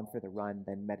gone for the run,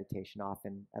 then meditation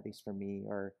often, at least for me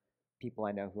or people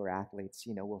I know who are athletes,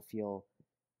 will feel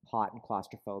hot and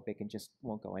claustrophobic and just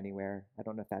won't go anywhere. I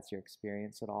don't know if that's your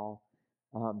experience at all.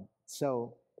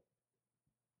 So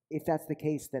if that's the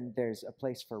case, then there's a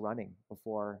place for running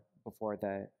before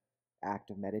the act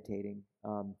of meditating,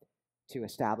 to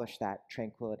establish that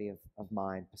tranquility of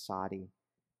mind, passaddhi,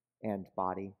 and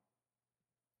body.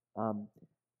 And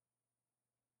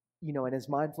as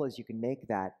mindful as you can make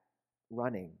that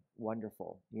running,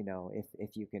 wonderful.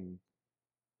 If you can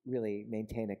really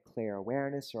maintain a clear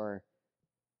awareness, or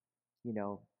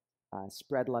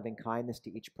spread loving kindness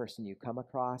to each person you come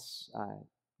across.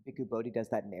 Bhikkhu Bodhi does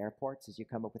that in airports, as you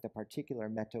come up with a particular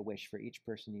metta wish for each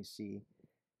person you see.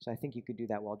 So I think you could do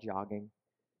that while jogging.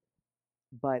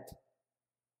 But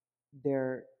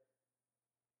there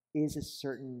is a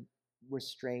certain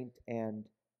restraint and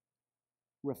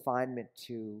refinement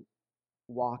to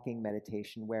walking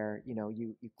meditation, where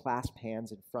you clasp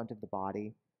hands in front of the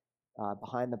body.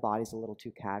 Behind the body is a little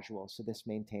too casual, so this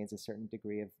maintains a certain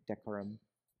degree of decorum.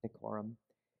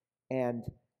 And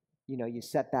you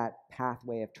set that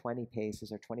pathway of 20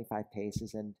 paces or 25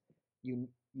 paces, and you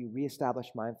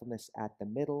reestablish mindfulness at the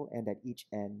middle and at each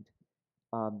end,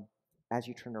 as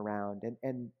you turn around,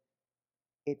 and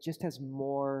it just has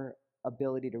more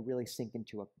ability to really sink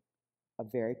into a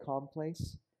very calm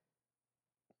place.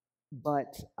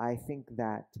 But I think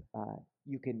that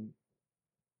you can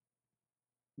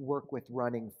work with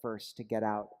running first to get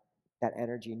out that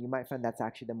energy, and you might find that's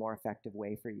actually the more effective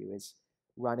way for you, is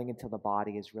running until the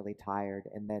body is really tired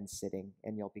and then sitting,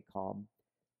 and you'll be calm.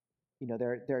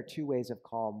 There are two ways of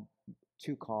calm,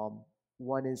 to calm.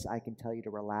 One is I can tell you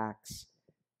to relax.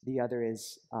 The other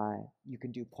is you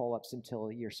can do pull-ups until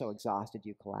you're so exhausted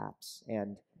you collapse,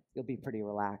 and you'll be pretty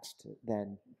relaxed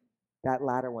then. That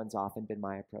latter one's often been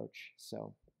my approach.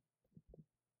 So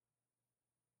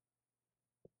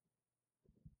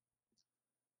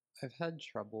I've had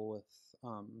trouble with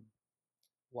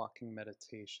walking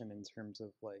meditation in terms of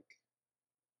like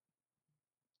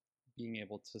being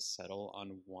able to settle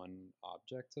on one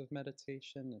object of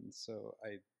meditation, and so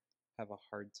I have a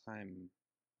hard time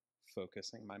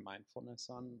focusing my mindfulness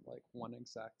on like one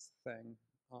exact thing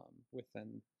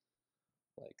within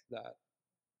like that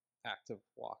act of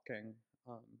walking.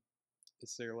 Um,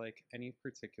 is there like any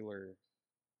particular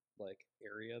like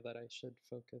area that I should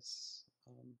focus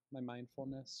my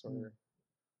mindfulness, or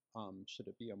should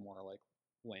it be a more like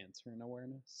lantern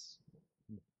awareness?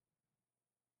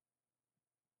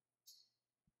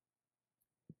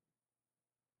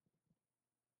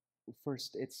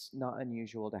 First, it's not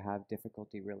unusual to have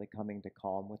difficulty really coming to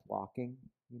calm with walking,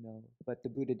 but the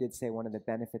Buddha did say one of the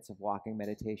benefits of walking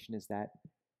meditation is that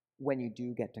when you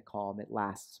do get to calm, it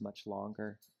lasts much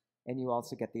longer. And you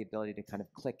also get the ability to kind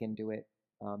of click into it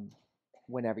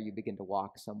whenever you begin to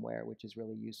walk somewhere, which is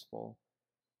really useful.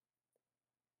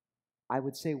 I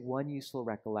would say one useful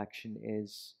recollection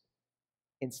is,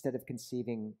 instead of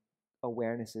conceiving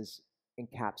awareness as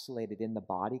encapsulated in the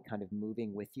body, kind of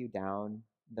moving with you down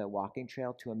the walking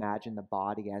trail, to imagine the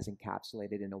body as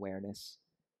encapsulated in awareness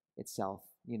itself,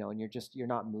 and you're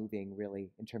not moving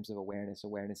really in terms of awareness.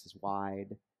 Awareness is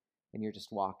wide, and you're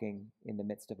just walking in the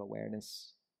midst of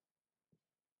awareness.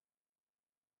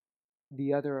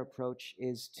 The other approach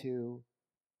is to,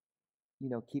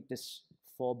 keep this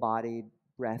full-bodied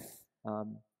breath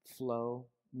flow,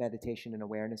 meditation, and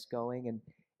awareness going,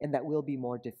 and that will be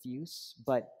more diffuse,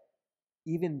 but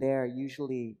even there,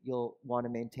 usually you'll want to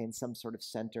maintain some sort of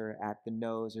center at the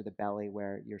nose or the belly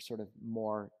where you're sort of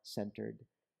more centered.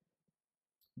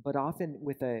 But often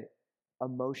with a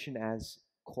motion as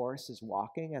coarse as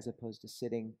walking as opposed to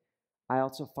sitting, I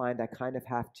also find I kind of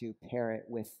have to pair it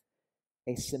with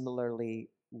a similarly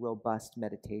robust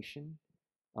meditation.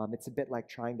 It's a bit like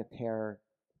trying to pair,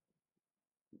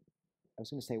 I was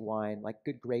going to say wine, like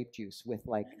good grape juice with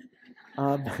like,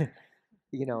 um,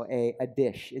 a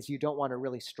dish. Is you don't want a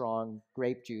really strong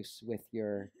grape juice with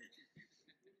your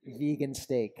vegan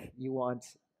steak. You want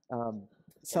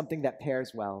something that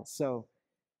pairs well. So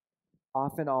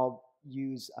often I'll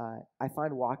use, I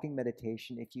find walking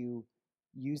meditation, if you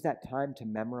use that time to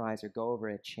memorize or go over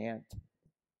a chant,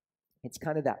 it's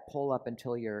kind of that pull up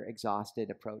until you're exhausted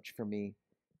approach for me,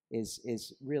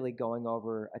 is really going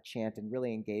over a chant and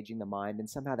really engaging the mind. And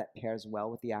somehow that pairs well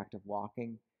with the act of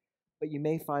walking. But you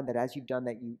may find that as you've done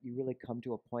that, you really come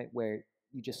to a point where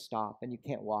you just stop and you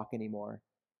can't walk anymore.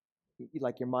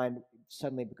 Like your mind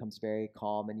suddenly becomes very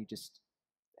calm and you just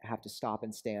have to stop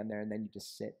and stand there, and then you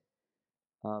just sit.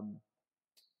 Um,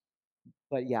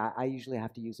 but yeah, I usually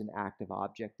have to use an active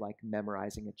object like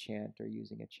memorizing a chant or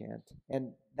using a chant.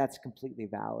 And that's completely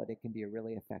valid. It can be a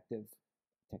really effective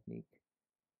technique.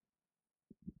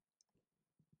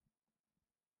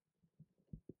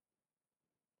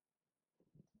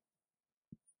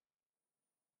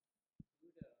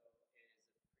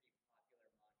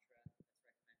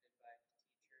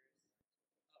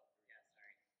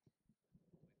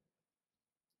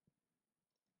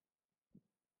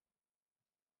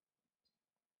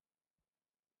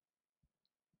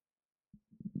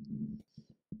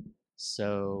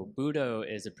 So, Budo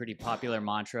is a pretty popular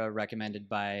mantra recommended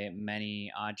by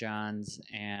many Ajahns,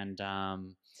 and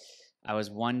I was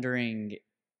wondering.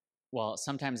 Well,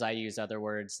 sometimes I use other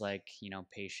words like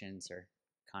patience or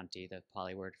Kanti, the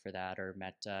Pali word for that, or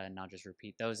metta, and I'll just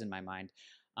repeat those in my mind.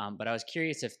 But I was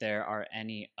curious if there are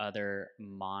any other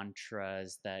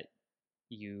mantras that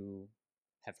you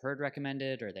have heard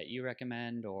recommended, or that you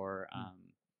recommend, or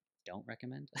don't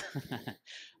recommend.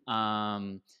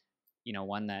 um,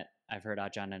 one that I've heard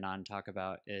Ajahn Anand talk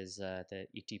about is the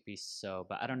ETP so,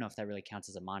 but I don't know if that really counts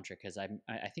as a mantra, because I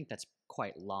think that's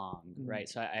quite long, right?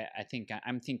 So I think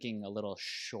I'm thinking a little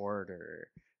shorter,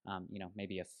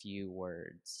 maybe a few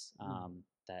words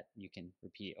that you can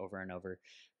repeat over and over.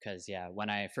 Because yeah, when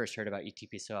I first heard about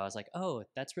ETP so, I was like, oh,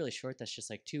 that's really short. That's just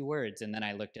like 2 words. And then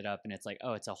I looked it up, and it's like,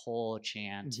 oh, it's a whole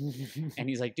chant. And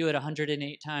he's like, do it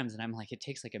 108 times. And I'm like, it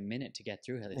takes like a minute to get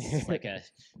through it. It's like a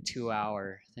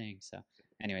 2-hour thing. So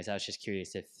anyways, I was just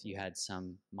curious if you had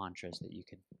some mantras that you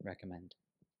could recommend.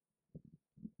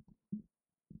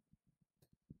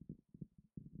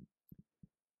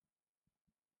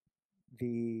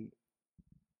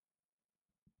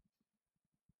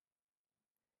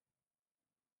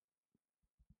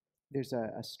 There's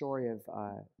a story of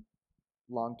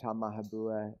Longtam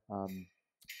Mahabua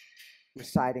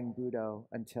reciting Budo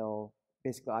until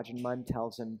basically Ajahn Mun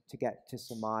tells him to get to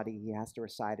samadhi, he has to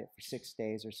recite it for 6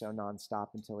 days or so nonstop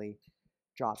until he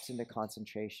drops into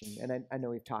concentration. And I know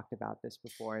we've talked about this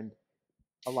before, and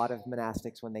a lot of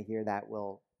monastics, when they hear that,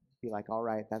 will be like, all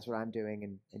right, that's what I'm doing,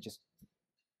 and just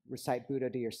recite Buddha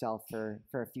to yourself for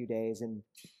a few days. And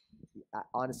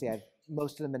honestly,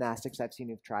 most of the monastics I've seen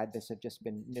who've tried this have just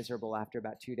been miserable after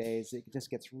about 2 days. It just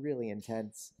gets really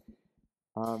intense.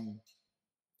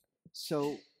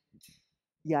 So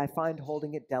yeah, I find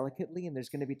holding it delicately, and there's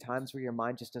going to be times where your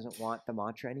mind just doesn't want the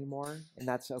mantra anymore, and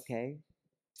that's okay.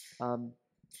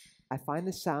 I find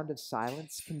the sound of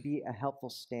silence can be a helpful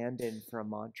stand-in for a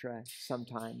mantra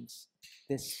sometimes.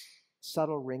 This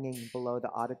subtle ringing below the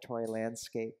auditory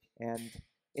landscape. And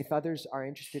if others are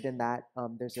interested in that,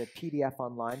 there's a PDF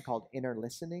online called Inner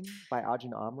Listening by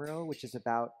Ajahn Amaro, which is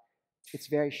it's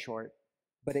very short,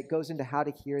 but it goes into how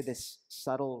to hear this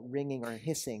subtle ringing or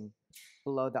hissing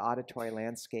below the auditory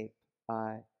landscape.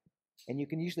 And you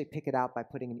can usually pick it out by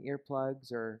putting in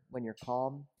earplugs or when you're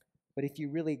calm. But if you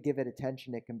really give it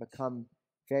attention, it can become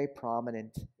very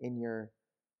prominent in your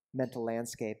mental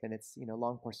landscape, and it's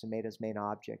Long Course Sumedho's main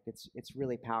object. It's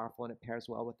really powerful, and it pairs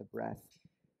well with the breath.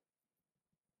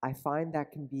 I find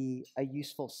that can be a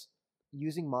useful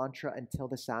using mantra until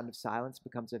the sound of silence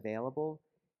becomes available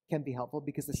can be helpful,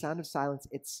 because the sound of silence,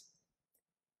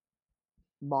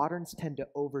 moderns tend to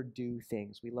overdo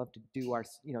things. We love to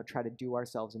try to do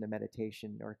ourselves into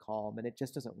meditation or calm, and it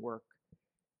just doesn't work.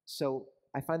 So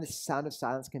I find the sound of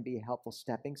silence can be a helpful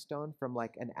stepping stone from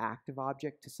like an active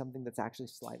object to something that's actually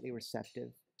slightly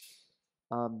receptive.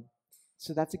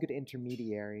 So that's a good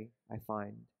intermediary, I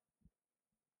find.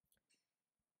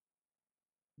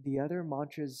 The other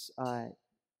mantras, Buddhang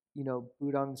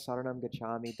Saranam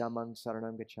Gacchami, Dhammang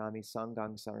Saranam Gacchami,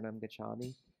 Sanghang Saranam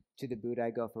Gacchami. To the Buddha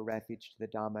I go for refuge, to the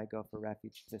Dhamma I go for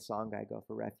refuge, to the Sangha I go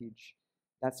for refuge.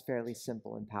 That's fairly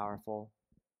simple and powerful.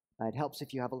 It helps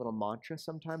if you have a little mantra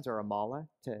sometimes, or a mala,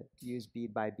 to use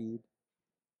bead by bead.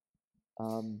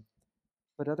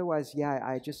 But otherwise, yeah,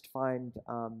 I just find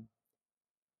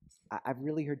I've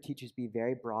really heard teachers be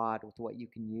very broad with what you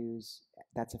can use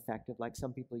that's effective. Like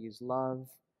some people use love,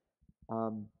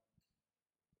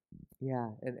 yeah,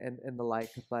 and the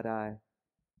like. But I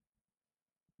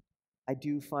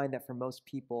do find that for most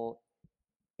people,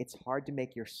 it's hard to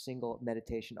make your single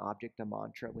meditation object a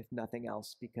mantra with nothing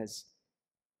else, because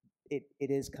it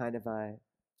is kind of a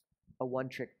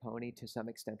one-trick pony to some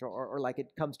extent, or like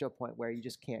it comes to a point where you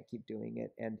just can't keep doing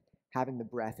it, and having the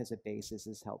breath as a basis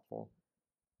is helpful.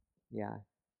 Yeah.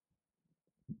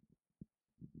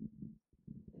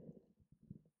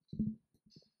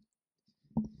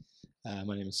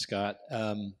 My name is Scott.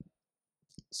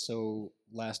 So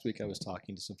last week I was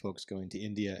talking to some folks going to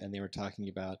India, and they were talking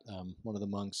about one of the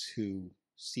monks who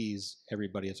sees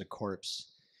everybody as a corpse,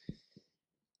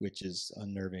 which is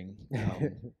unnerving,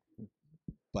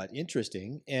 but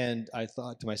interesting. And I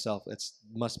thought to myself, it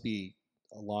must be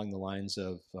along the lines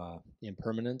of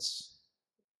impermanence.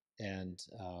 And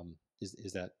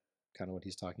is that kind of what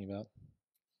he's talking about?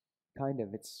 Kind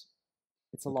of. It's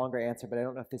a longer answer, but I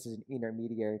don't know if this is an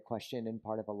intermediary question and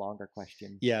part of a longer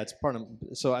question. Yeah, it's part of.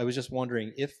 So I was just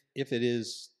wondering if it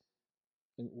is,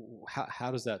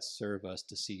 how does that serve us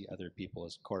to see other people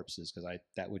as corpses? Because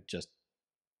that would just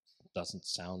doesn't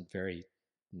sound very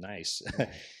nice.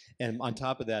 And on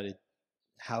top of that,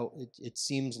 it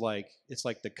seems like it's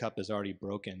like the cup is already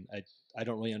broken. I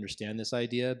don't really understand this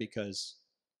idea, because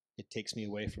it takes me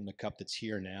away from the cup that's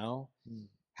here now.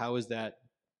 How is that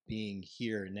being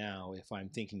here now if I'm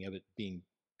thinking of it being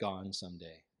gone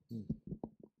someday?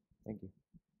 Thank you.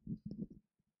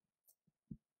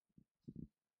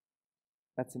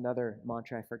 That's another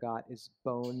mantra I forgot, is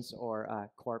bones or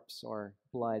corpse or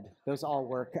blood. Those all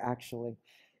work, actually.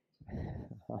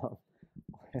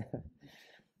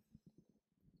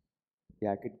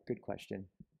 Yeah, good question.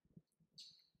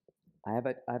 I have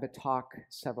a talk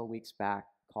several weeks back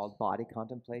called Body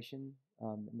Contemplation.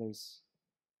 And there's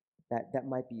that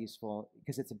might be useful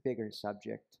because it's a bigger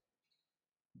subject.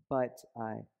 But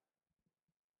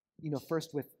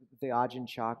first with the Ajahn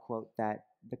Chah quote that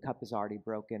the cup is already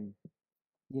broken,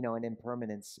 and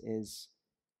impermanence is,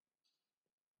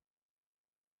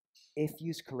 if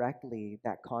used correctly,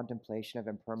 that contemplation of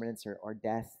impermanence or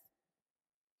death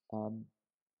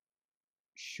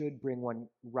should bring one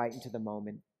right into the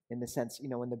moment. In the sense,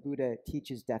 when the Buddha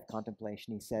teaches death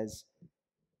contemplation, he says,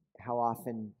 how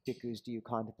often, bhikkhus, do you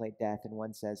contemplate death? And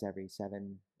one says, every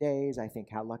 7 days. I think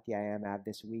how lucky I am to have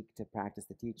this week to practice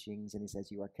the teachings. And he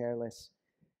says, you are careless.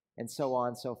 And so on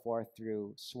and so forth,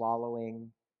 through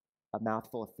swallowing a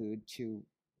mouthful of food, to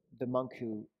the monk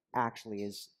who actually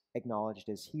is acknowledged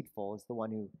as heedful, is the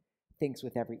one who thinks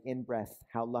with every in-breath,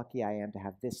 how lucky I am to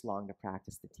have this long to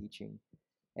practice the teaching.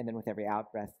 And then with every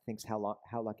out-breath, thinks how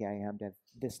lucky I am to have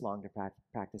this long to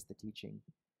practice the teaching.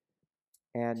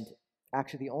 And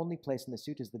actually the only place in the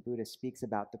suttas the Buddha speaks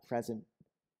about the present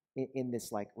in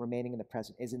this like remaining in the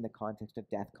present is in the context of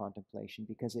death contemplation,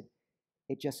 because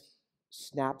it just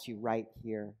snaps you right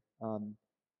here, and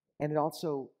it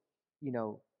also, you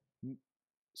know,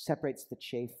 separates the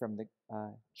chaff from the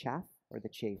chaff, or the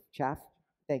chaff.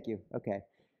 Thank you. Okay,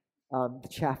 the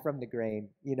chaff from the grain.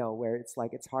 You know, where it's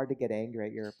like it's hard to get angry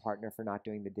at your partner for not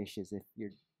doing the dishes if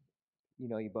you're, you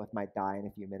know, you both might die in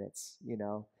a few minutes. You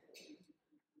know,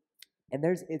 and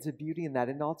it's a beauty in that,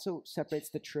 and also separates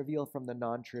the trivial from the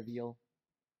non-trivial.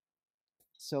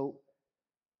 So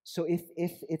if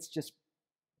it's just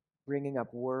bringing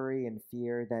up worry and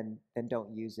fear, then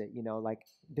don't use it. You know, like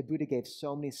the Buddha gave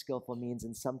so many skillful means,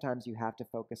 and sometimes you have to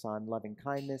focus on loving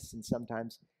kindness, and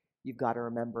sometimes you've got to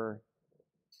remember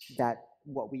that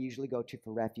what we usually go to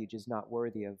for refuge is not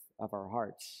worthy of our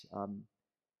hearts.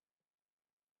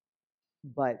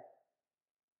 But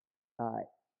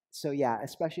so yeah,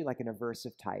 especially like an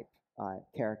aversive type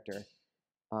character,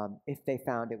 if they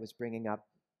found it was bringing up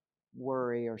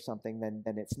worry or something, then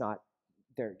it's not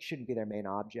there. It shouldn't be their main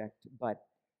object. But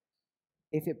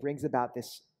if it brings about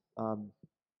this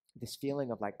this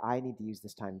feeling of like, I need to use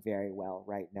this time very well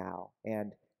right now,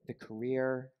 and the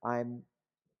career I'm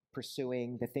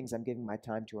pursuing, the things I'm giving my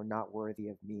time to are not worthy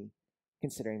of me,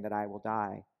 considering that I will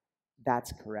die,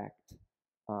 that's correct.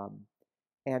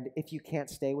 And if you can't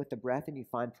stay with the breath and you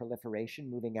find proliferation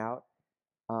moving out,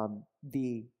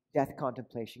 the death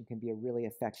contemplation can be a really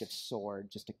effective sword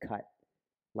just to cut.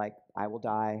 Like, I will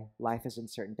die, life is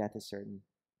uncertain, death is certain.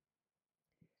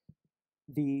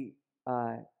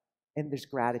 And there's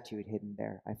gratitude hidden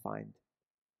there, I find.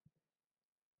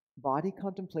 Body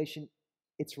contemplation,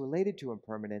 it's related to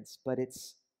impermanence, but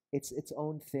it's its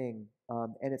own thing,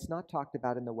 and it's not talked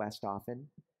about in the West often,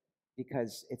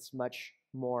 because it's much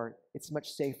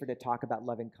safer to talk about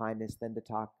loving kindness than to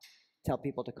tell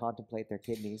people to contemplate their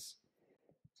kidneys.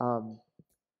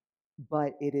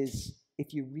 But it is,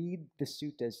 if you read the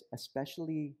suttas,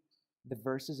 especially the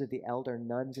verses of the elder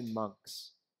nuns and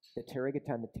monks, the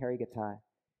Therigatha and the Therigatha,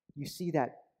 you see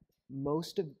that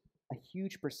a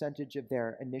huge percentage of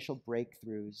their initial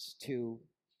breakthroughs to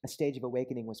a stage of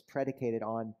awakening was predicated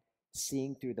on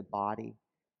seeing through the body.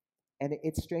 And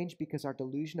it's strange because our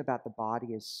delusion about the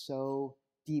body is so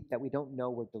deep that we don't know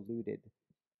we're deluded.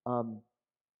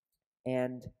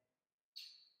 And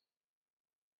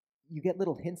you get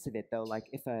little hints of it, though, like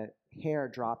if a hair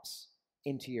drops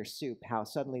into your soup, how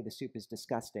suddenly the soup is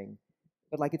disgusting.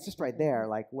 But like it's just right there,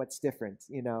 like what's different,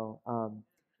 you know?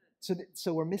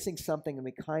 So we're missing something, and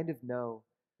we kind of know.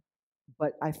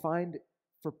 But I find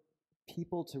for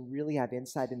people to really have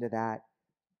insight into that,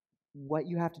 what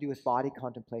you have to do with body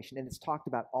contemplation, and it's talked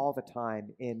about all the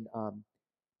time in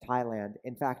Thailand.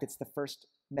 In fact, it's the first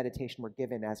meditation we're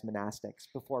given as monastics,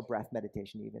 before breath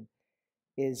meditation even,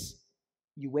 is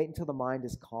you wait until the mind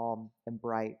is calm and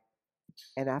bright,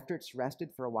 and after it's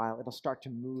rested for a while, it'll start to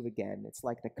move again. It's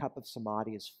like the cup of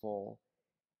samadhi is full.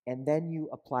 And then you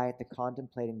apply it to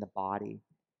contemplating the body.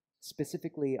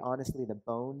 Specifically, honestly, the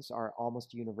bones are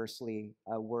almost universally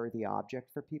a worthy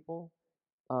object for people.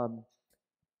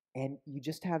 And you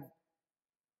just have,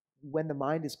 when the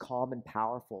mind is calm and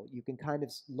powerful, you can kind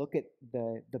of look at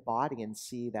the body and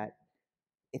see that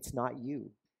it's not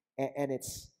you. And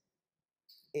it's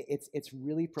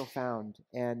really profound,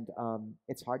 and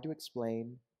it's hard to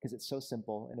explain because it's so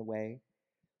simple in a way.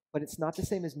 But it's not the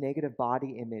same as negative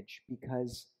body image,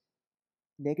 because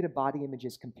negative body image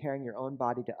is comparing your own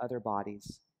body to other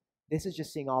bodies. This is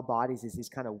just seeing all bodies as these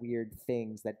kind of weird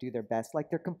things that do their best. Like,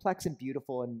 they're complex and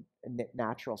beautiful in a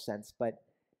natural sense, but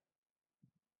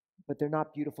they're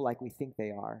not beautiful like we think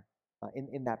they are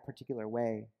in that particular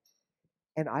way.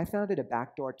 And I found it a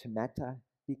backdoor to metta,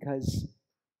 because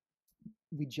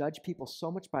we judge people so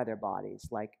much by their bodies.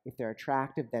 Like, if they're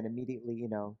attractive, then immediately, you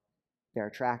know, they're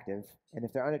attractive. And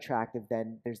if they're unattractive,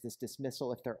 then there's this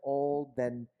dismissal. If they're old,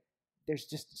 then there's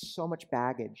just so much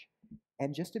baggage.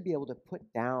 And just to be able to put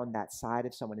down that side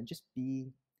of someone and just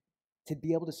be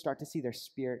able to start to see their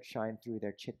spirit shine through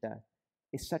their chitta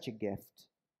is such a gift.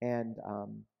 And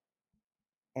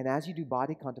as you do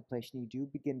body contemplation, you do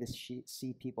begin to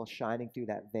see people shining through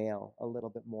that veil a little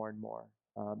bit more and more.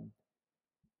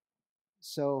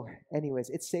 So anyways,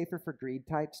 it's safer for greed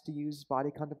types to use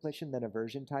body contemplation than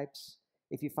aversion types.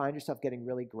 If you find yourself getting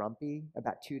really grumpy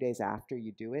about 2 days after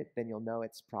you do it, then you'll know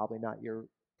it's probably not your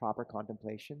proper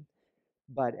contemplation.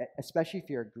 But especially if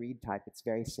you're a greed type, it's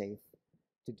very safe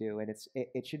to do, and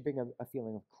it should bring a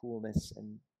feeling of coolness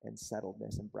and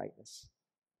settledness and brightness.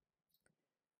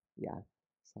 Yeah,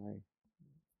 sorry.